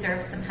it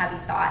deserves some heavy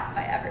thought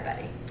by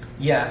everybody.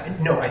 Yeah,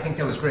 no, I think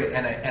that was great,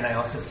 and I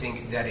also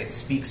think that it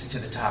speaks to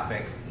the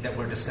topic that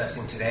we're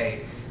discussing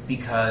today,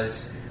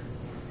 because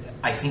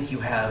I think you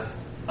have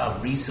a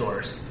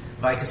resource,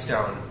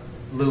 Vicastone,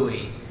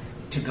 Louis,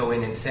 to go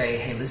in and say,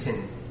 hey,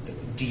 listen,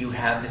 do you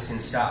have this in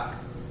stock?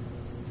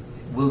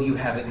 Will you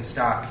have it in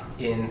stock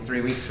in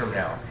 3 weeks from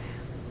now?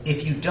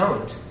 If you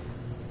don't,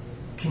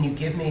 can you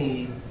give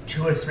me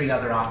 2 or 3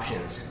 other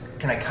options?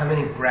 Can I come in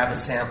and grab a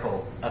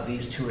sample of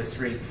these 2 or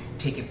 3,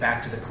 take it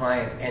back to the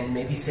client, and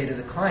maybe say to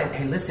the client,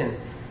 hey, listen,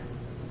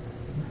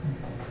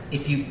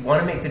 if you want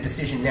to make the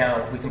decision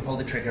now, we can pull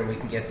the trigger and we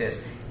can get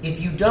this.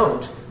 If you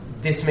don't,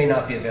 this may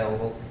not be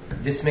available.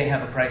 This may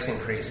have a price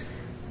increase.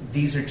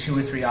 These are 2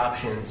 or 3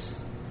 options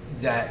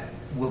that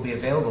will be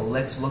available.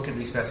 Let's look at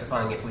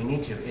respecifying if we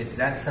need to. Is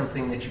that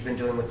something that you've been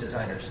doing with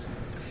designers?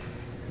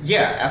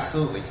 Yeah,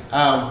 absolutely.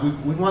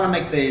 We want to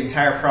make the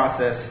entire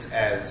process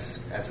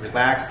as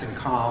relaxed and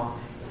calm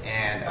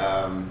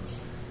and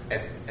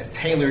as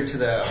tailored to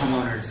the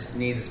homeowner's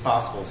needs as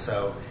possible.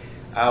 So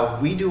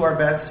we do our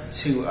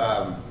best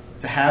to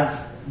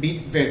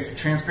be as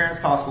transparent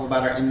as possible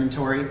about our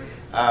inventory.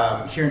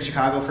 Here in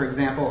Chicago, for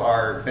example,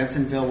 our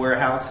Bensonville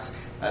warehouse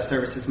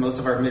services most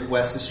of our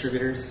Midwest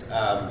distributors,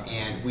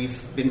 and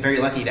we've been very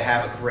lucky to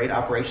have a great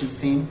operations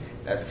team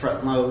that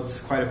front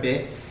loads quite a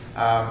bit,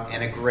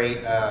 and a great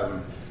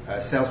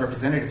sales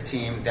representative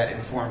team that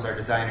informs our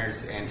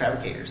designers and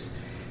fabricators.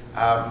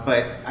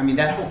 But I mean,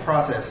 that whole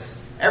process,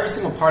 every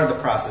single part of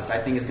the process, I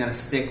think is going to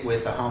stick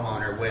with the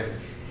homeowner when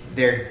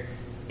they're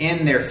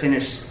in their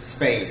finished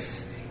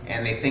space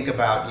and they think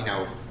about, you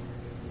know,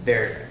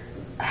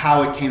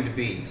 how it came to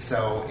be.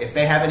 So if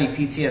they have any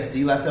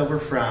PTSD left over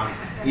from,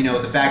 you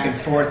know, the back and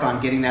forth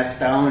on getting that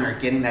stone or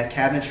getting that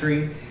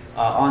cabinetry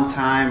on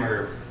time,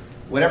 or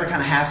whatever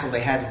kind of hassle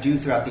they had to do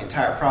throughout the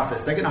entire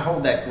process, they're going to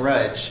hold that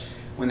grudge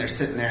when they're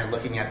sitting there and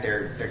looking at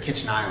their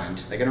kitchen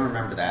island. They're going to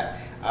remember that.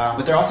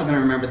 But they're also going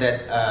to remember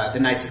that the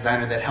nice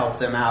designer that helped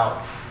them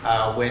out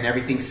when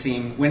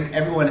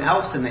everyone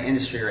else in the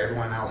industry or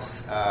everyone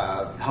else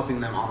helping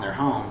them on their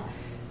home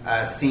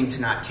seemed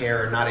to not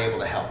care or not able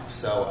to help.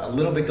 So a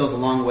little bit goes a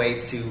long way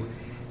to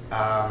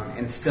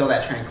instill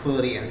that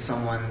tranquility in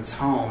someone's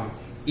home,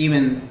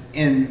 even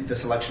in the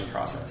selection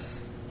process.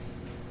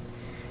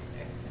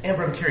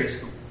 Amber, I'm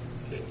curious,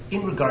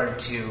 in regard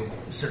to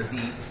sort of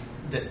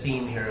the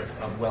theme here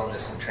of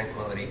wellness and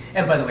tranquility,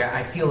 and by the way,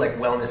 I feel like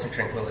wellness and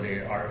tranquility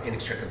are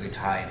inextricably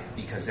tied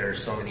because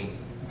there's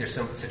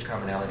such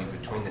commonality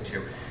between the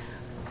two.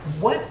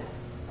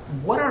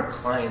 What are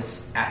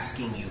clients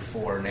asking you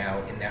for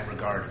now in that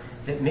regard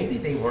that maybe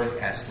they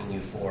weren't asking you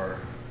for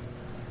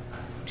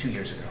 2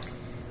 years ago?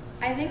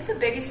 I think the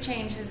biggest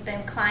change has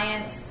been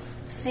clients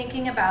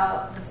thinking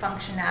about the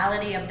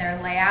functionality of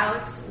their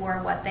layouts or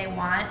what they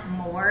want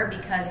more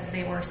because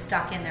they were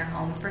stuck in their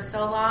home for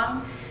so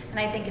long. And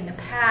I think in the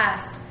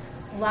past,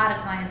 a lot of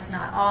clients,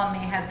 not all, may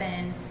have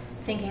been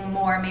thinking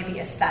more maybe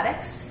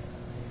aesthetics.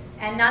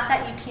 And not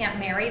that you can't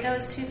marry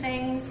those two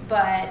things, but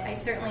I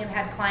certainly have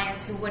had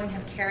clients who wouldn't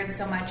have cared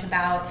so much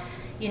about,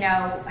 you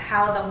know,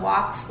 how the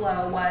walk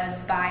flow was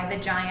by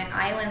the giant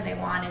island they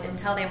wanted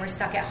until they were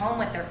stuck at home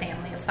with their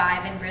family of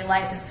 5 and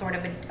realized it's sort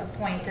of a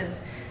point of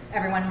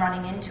everyone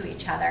running into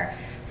each other.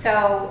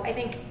 So I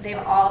think they've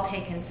all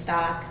taken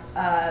stock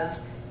of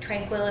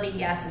tranquility.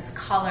 Yes, it's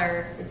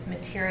color, it's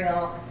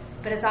material,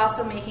 but it's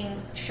also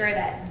making sure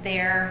that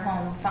their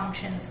home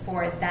functions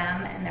for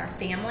them and their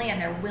family,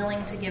 and they're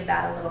willing to give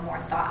that a little more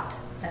thought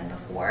than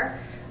before,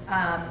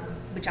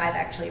 which I've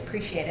actually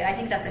appreciated. I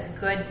think that's a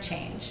good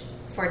change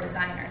for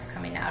designers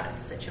coming out of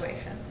the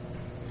situation.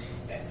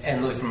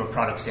 And Louis, from a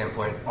product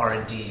standpoint,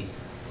 R&D,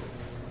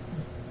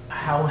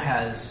 how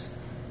has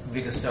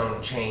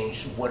Vigostone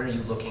changed? What are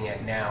you looking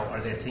at now?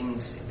 Are there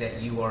things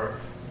that you are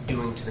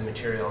doing to the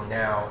material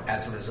now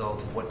as a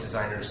result of what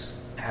designers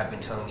have been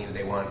telling you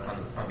they want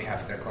on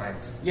behalf of their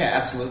clients? Yeah,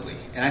 absolutely.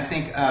 And I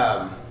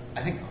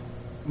think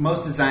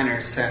most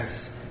designers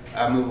since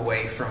move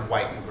away from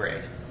white and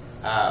gray,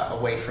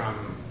 away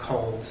from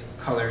cold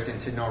colors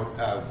into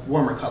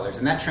warmer colors,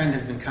 and that trend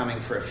has been coming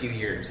for a few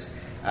years,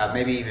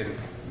 maybe even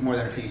more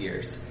than a few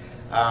years.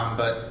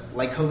 But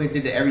like COVID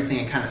did to everything,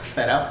 it kind of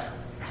sped up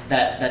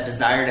that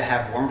desire to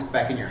have warmth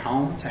back in your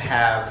home, to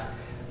have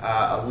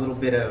a little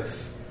bit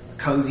of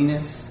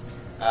coziness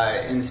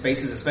in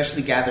spaces,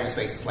 especially gathering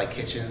spaces like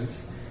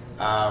kitchens,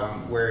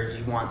 where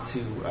you want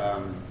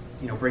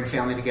to bring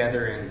family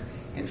together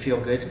and feel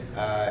good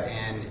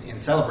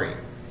and celebrate.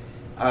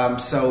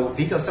 So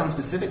Vigostone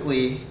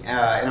specifically,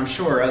 and I'm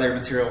sure other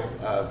material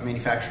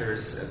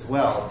manufacturers as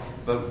well,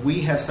 but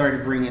we have started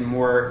to bring in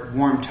more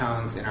warm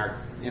tones in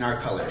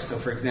our colors. So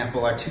for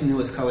example, our 2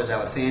 newest colors,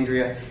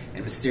 Alessandria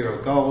and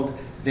Mysterio Gold,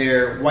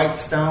 they're white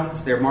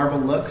stones, they're marble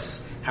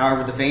looks.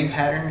 However, the vein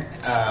pattern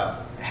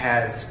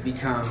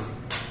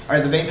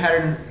the vein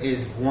pattern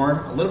is warm,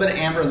 a little bit of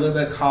amber, a little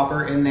bit of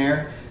copper in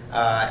there,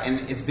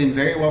 and it's been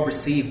very well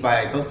received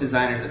by both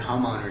designers and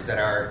homeowners that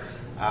are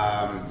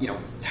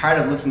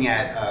tired of looking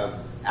at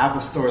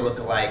Apple Store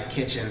look-alike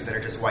kitchens that are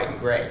just white and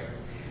gray.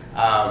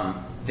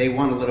 They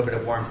want a little bit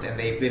of warmth, and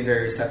they've been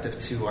very receptive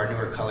to our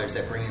newer colors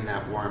that bring in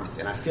that warmth.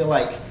 And I feel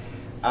like,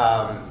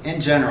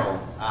 in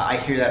general, I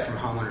hear that from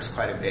homeowners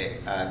quite a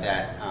bit,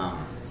 that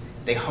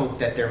they hope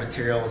that their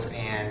materials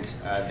and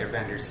their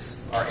vendors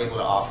are able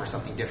to offer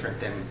something different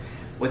than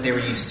what they were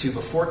used to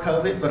before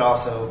COVID, but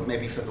also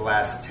maybe for the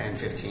last 10,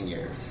 15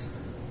 years.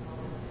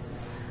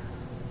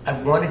 I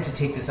wanted to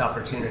take this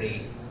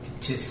opportunity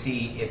to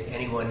see if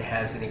anyone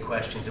has any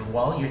questions. And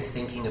while you're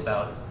thinking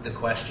about the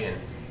question,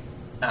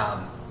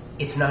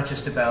 it's not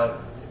just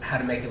about how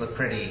to make it look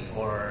pretty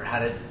or how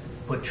to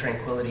put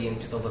tranquility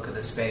into the look of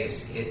the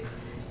space.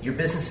 Your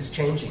business is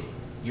changing.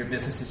 Your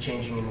business is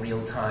changing in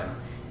real time.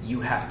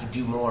 You have to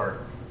do more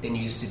than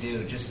you used to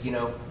do. Just,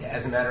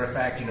 as a matter of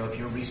fact, if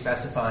you're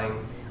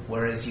respecifying,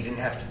 whereas you didn't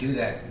have to do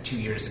that 2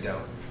 years ago,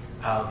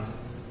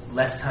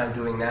 less time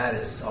doing that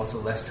is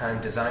also less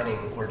time designing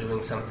or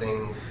doing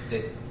something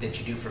that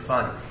you do for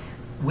fun.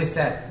 With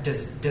that,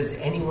 does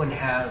anyone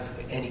have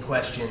any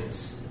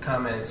questions,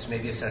 comments,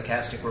 maybe a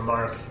sarcastic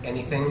remark,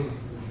 anything?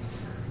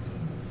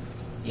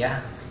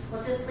 Yeah?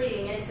 Well, just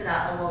leading into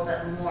that a little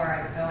bit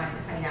more, I wanted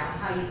to find out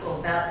how you go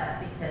about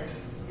that, because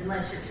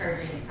unless you're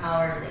charging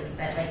hourly.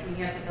 But like when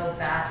you have to go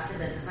back to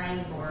the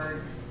design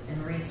board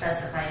and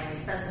re-specify, and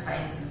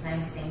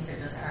sometimes things are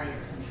just out of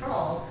your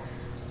control.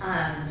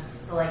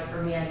 So like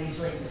for me, I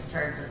usually just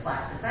charge a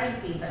flat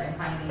design fee, but I'm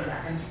finding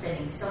that I'm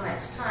spending so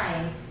much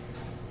time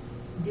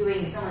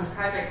doing someone's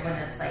project when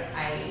it's like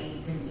I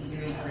can be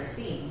doing other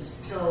things.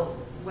 So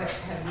what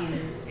have you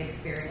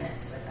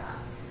experienced with that?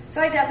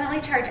 So I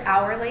definitely charge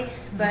hourly,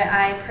 but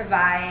I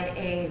provide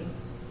a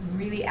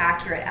really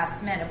accurate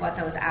estimate of what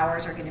those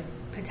hours are going to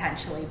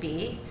potentially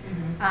be.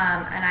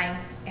 And I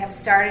have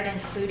started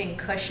including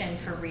cushion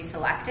for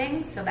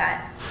reselecting, so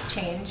that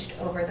changed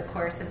over the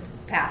course of the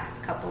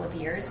past couple of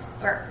years,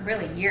 or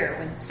really year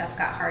when stuff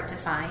got hard to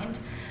find.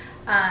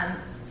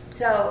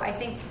 So I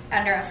think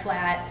under a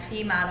flat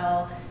fee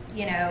model,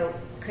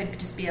 could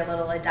just be a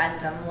little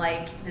addendum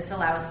like this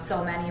allows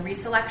so many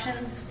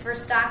reselections for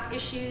stock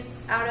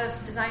issues out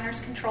of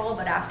designers' control,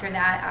 but after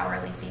that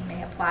hourly fee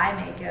may apply,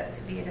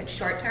 be a good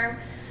short-term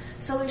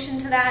solution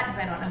to that, because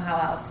I don't know how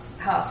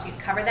else you'd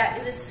cover that.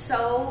 It is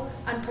so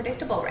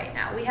unpredictable right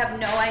now. We have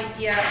no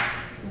idea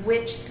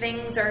which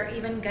things are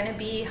even going to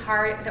be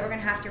hard that we're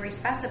going to have to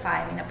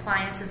respecify. I mean,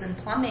 appliances and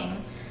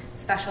plumbing,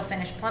 special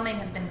finish plumbing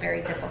has been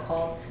very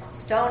difficult.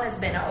 Stone has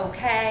been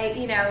okay,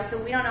 so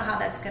we don't know how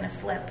that's going to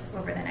flip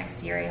over the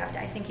next year.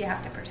 I think you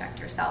have to protect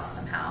yourself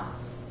somehow.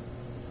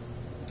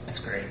 That's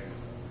great.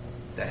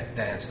 That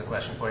answered the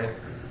question for you?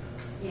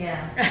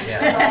 Yeah. Well,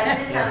 I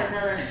did have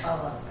another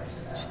follow-up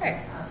question, though.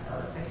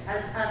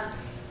 Sure.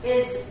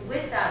 Is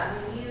with that,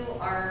 when you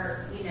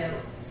are,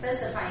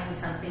 specifying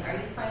something, are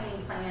you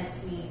finding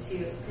clients need to,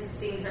 because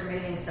things are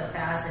moving so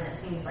fast, and it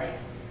seems like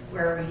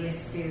where we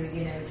used to,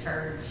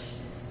 charge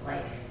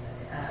like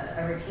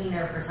a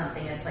retainer for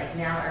something, it's like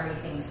now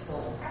everything's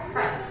full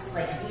price.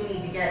 Like if you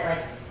need to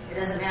get it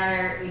doesn't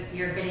matter if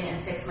you're getting it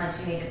in 6 months,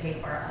 you need to pay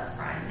for it up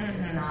front.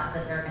 It's not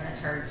that they're going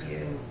to charge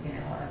you,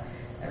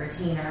 a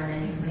retainer and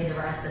then you can pay the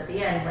rest at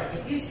the end like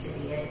it used to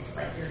be. It's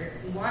like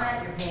you want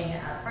it, you're paying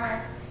it up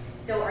front.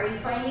 So are you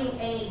finding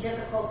any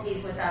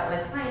difficulties with that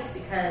with clients,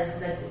 because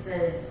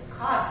the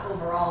cost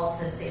overall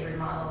to say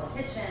remodel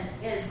a kitchen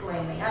is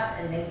going way up,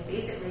 and they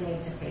basically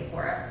need to pay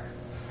for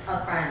it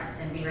up front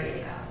and be ready to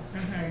go?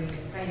 Are you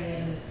finding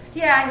any?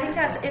 Yeah, I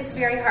think it's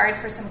very hard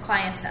for some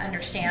clients to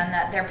understand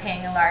that they're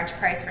paying a large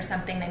price for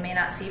something they may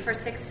not see for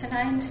 6 to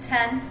 9 to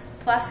 10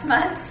 plus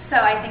months. So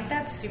I think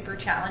that's super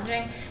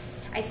challenging.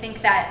 I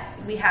think that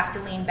we have to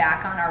lean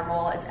back on our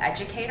role as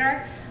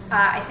educator.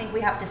 I think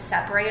we have to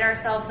separate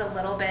ourselves a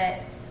little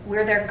bit.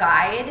 We're their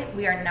guide.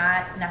 We are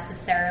not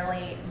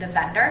necessarily the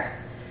vendor.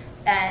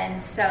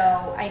 And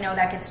so I know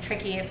that gets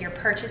tricky if you're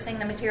purchasing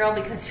the material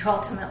because you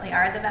ultimately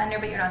are the vendor,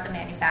 but you're not the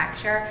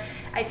manufacturer.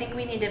 I think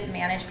we need to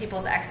manage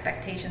people's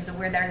expectations of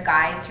we're their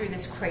guide through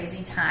this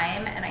crazy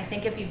time. And I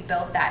think if you've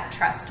built that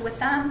trust with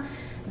them,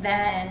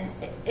 then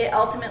it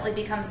ultimately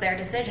becomes their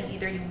decision.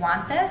 Either you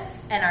want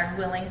this and are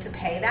willing to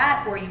pay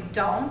that, or you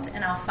don't,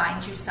 and I'll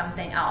find you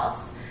something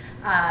else.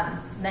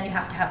 Then you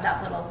have to have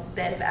that little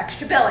bit of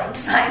extra billing to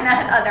find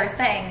that other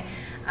thing.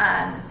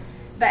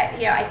 But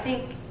I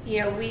think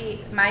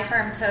my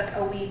firm took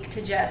a week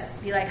to just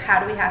be like, how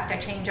do we have to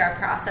change our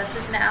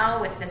processes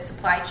now with this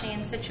supply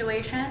chain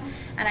situation?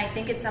 And I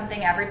think it's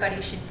something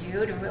everybody should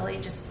do to really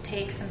just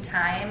take some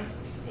time,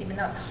 even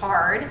though it's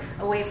hard,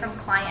 away from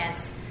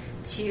clients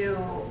to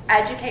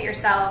educate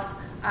yourself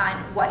on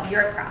what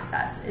your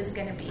process is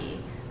going to be,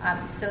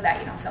 so that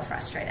you don't feel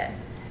frustrated.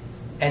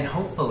 And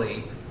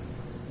hopefully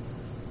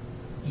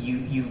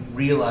you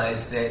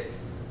realize that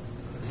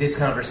this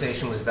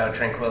conversation was about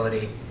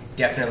tranquility,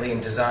 definitely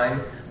in design,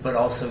 but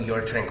also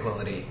your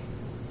tranquility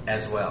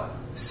as well.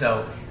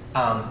 So,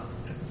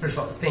 first of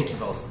all, thank you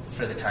both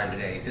for the time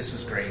today. This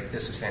was great.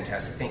 This was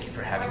fantastic. Thank you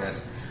for having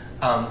us.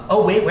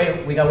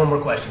 Wait. We got one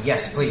more question.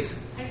 Yes, please.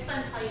 I just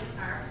want to tell you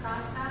our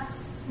process.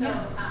 So,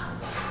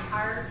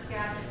 our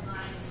cabinet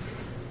line is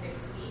typically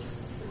 6 weeks.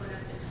 We went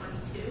up to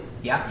 22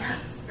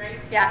 weeks, right?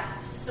 Yeah.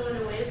 So,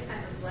 in a way, it's kind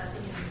of a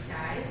blessing in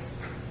disguise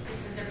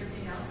because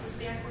everything else is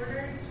back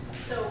ordered.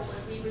 So, what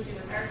we would do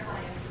with our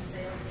clients is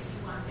say, okay,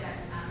 you want that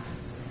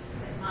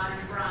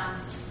modern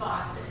bronze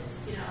faucet,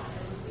 and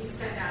when we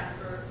send out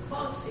for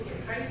quotes to get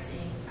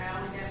pricing, I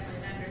always ask my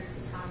vendors to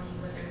tell me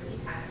what their lead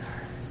times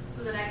are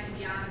so that I can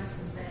be honest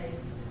and say,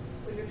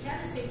 well, your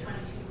cabinets take 22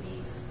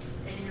 weeks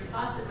and your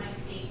faucet might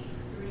take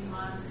 3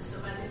 months.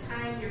 So by the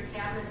time your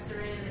cabinets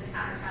are in and the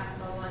countertops,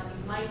 blah, blah, blah,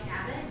 you might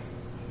have it,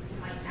 you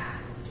might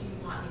not. Do you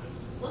want me to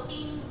keep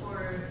looking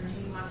or do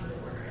you want me to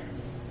order it?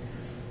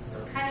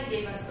 So it kind of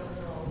gave us a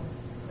little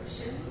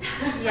cushion.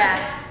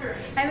 Yeah.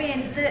 I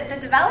mean, the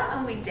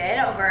development we did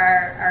over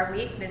our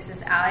week, this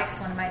is Alex,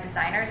 one of my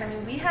designers. I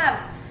mean, we have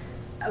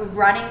a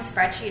running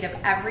spreadsheet of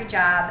every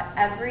job,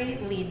 every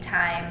lead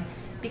time,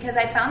 because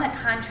I found that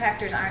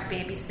contractors aren't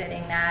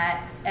babysitting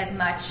that as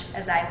much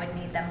as I would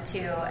need them to.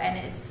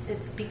 And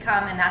it's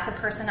become, and that's a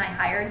person I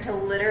hired to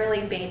literally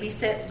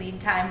babysit lead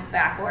times,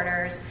 back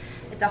orders.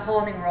 It's a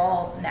whole new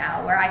role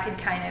now where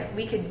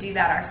we could do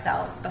that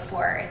ourselves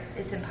before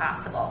it's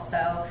impossible.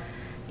 So,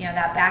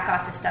 that back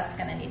office stuff's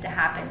going to need to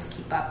happen to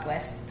keep up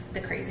with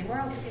the crazy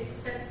world. It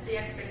sets the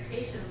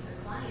expectation of the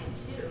client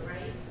too,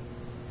 right?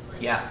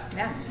 Like, Yeah.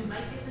 You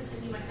might get this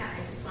and you might not.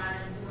 I just want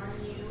to warn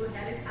you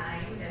ahead of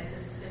time that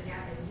this could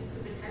happen. You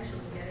could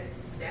potentially get it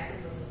exactly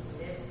when you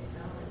need it. You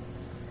know, like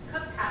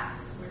cooktops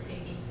were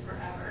taking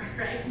forever,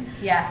 right?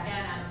 Yeah.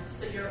 And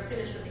so you're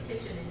finished with the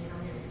kitchen and you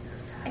don't have your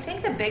cooktop. I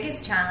think the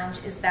biggest challenge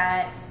is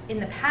that in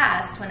the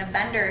past, when a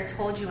vendor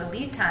told you a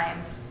lead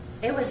time,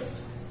 that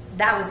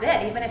was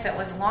it, even if it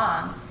was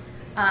long.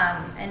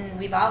 And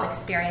we've all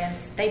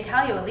experienced, they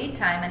tell you a lead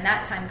time and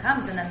that time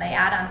comes and then they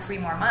add on 3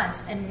 more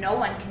months and no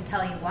one can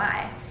tell you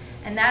why.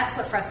 And that's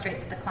what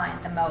frustrates the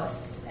client the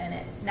most. And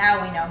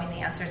now we know,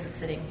 the answer is it's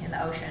sitting in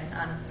the ocean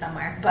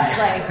somewhere. But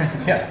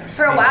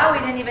for a while we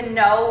didn't even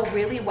know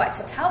really what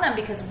to tell them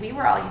because we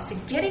were all used to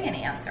getting an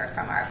answer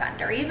from our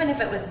vendor. Even if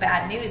it was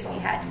bad news, we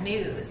had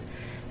news.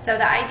 So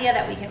the idea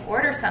that we can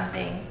order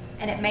something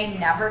and it may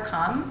never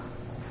come,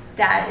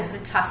 that is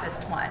the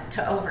toughest one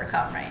to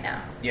overcome right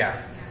now.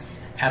 Yeah,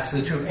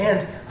 absolutely true.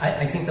 And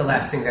I think the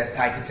last thing that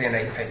I could say, and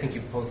I think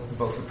you both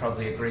would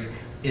probably agree,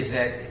 is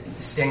that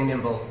staying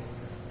nimble,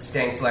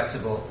 staying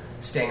flexible,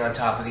 staying on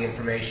top of the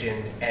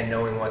information and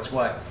knowing what's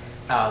what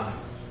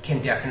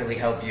can definitely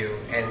help you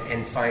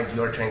and find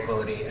your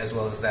tranquility as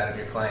well as that of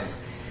your clients.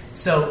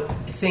 So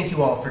thank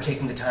you all for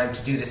taking the time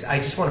to do this. I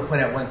just want to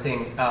point out one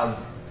thing.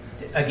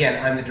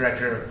 Again, I'm the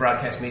director of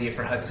broadcast media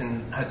for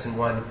Hudson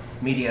One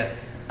Media.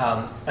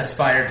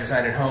 Aspire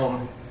Design and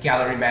Home,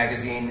 Gallery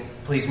Magazine.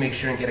 Please make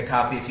sure and get a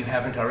copy if you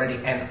haven't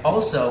already. And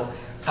also,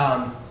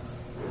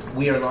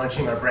 we are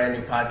launching our brand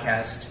new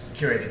podcast,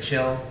 Curated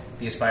Chill,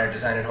 the Aspire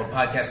Design and Home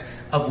podcast,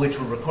 of which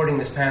we're recording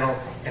this panel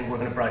and we're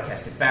going to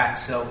broadcast it back.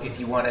 So if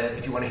you want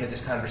to hear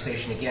this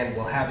conversation again,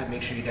 we'll have it.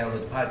 Make sure you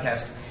download the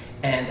podcast.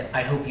 And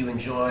I hope you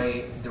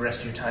enjoy the rest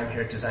of your time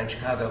here at Design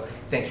Chicago.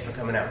 Thank you for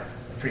coming out.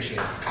 Appreciate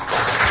it.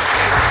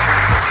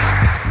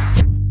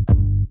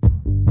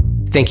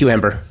 Thank you,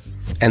 Amber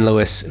and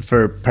Louis,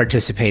 for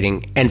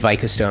participating, and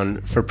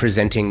Vicastone for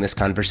presenting this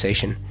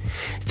conversation.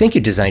 Thank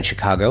you, Design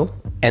Chicago,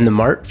 and the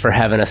Mart for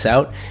having us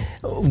out.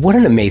 What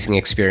an amazing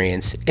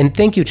experience. And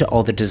thank you to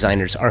all the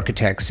designers,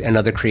 architects, and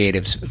other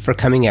creatives for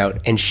coming out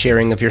and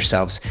sharing of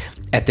yourselves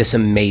at this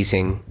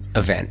amazing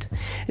event.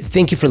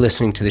 Thank you for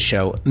listening to the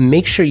show.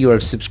 Make sure you are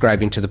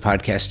subscribing to the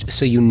podcast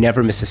so you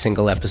never miss a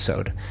single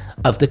episode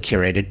of the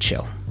Curated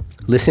Chill.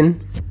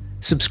 Listen,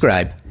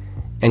 subscribe,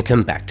 and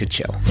come back to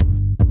chill.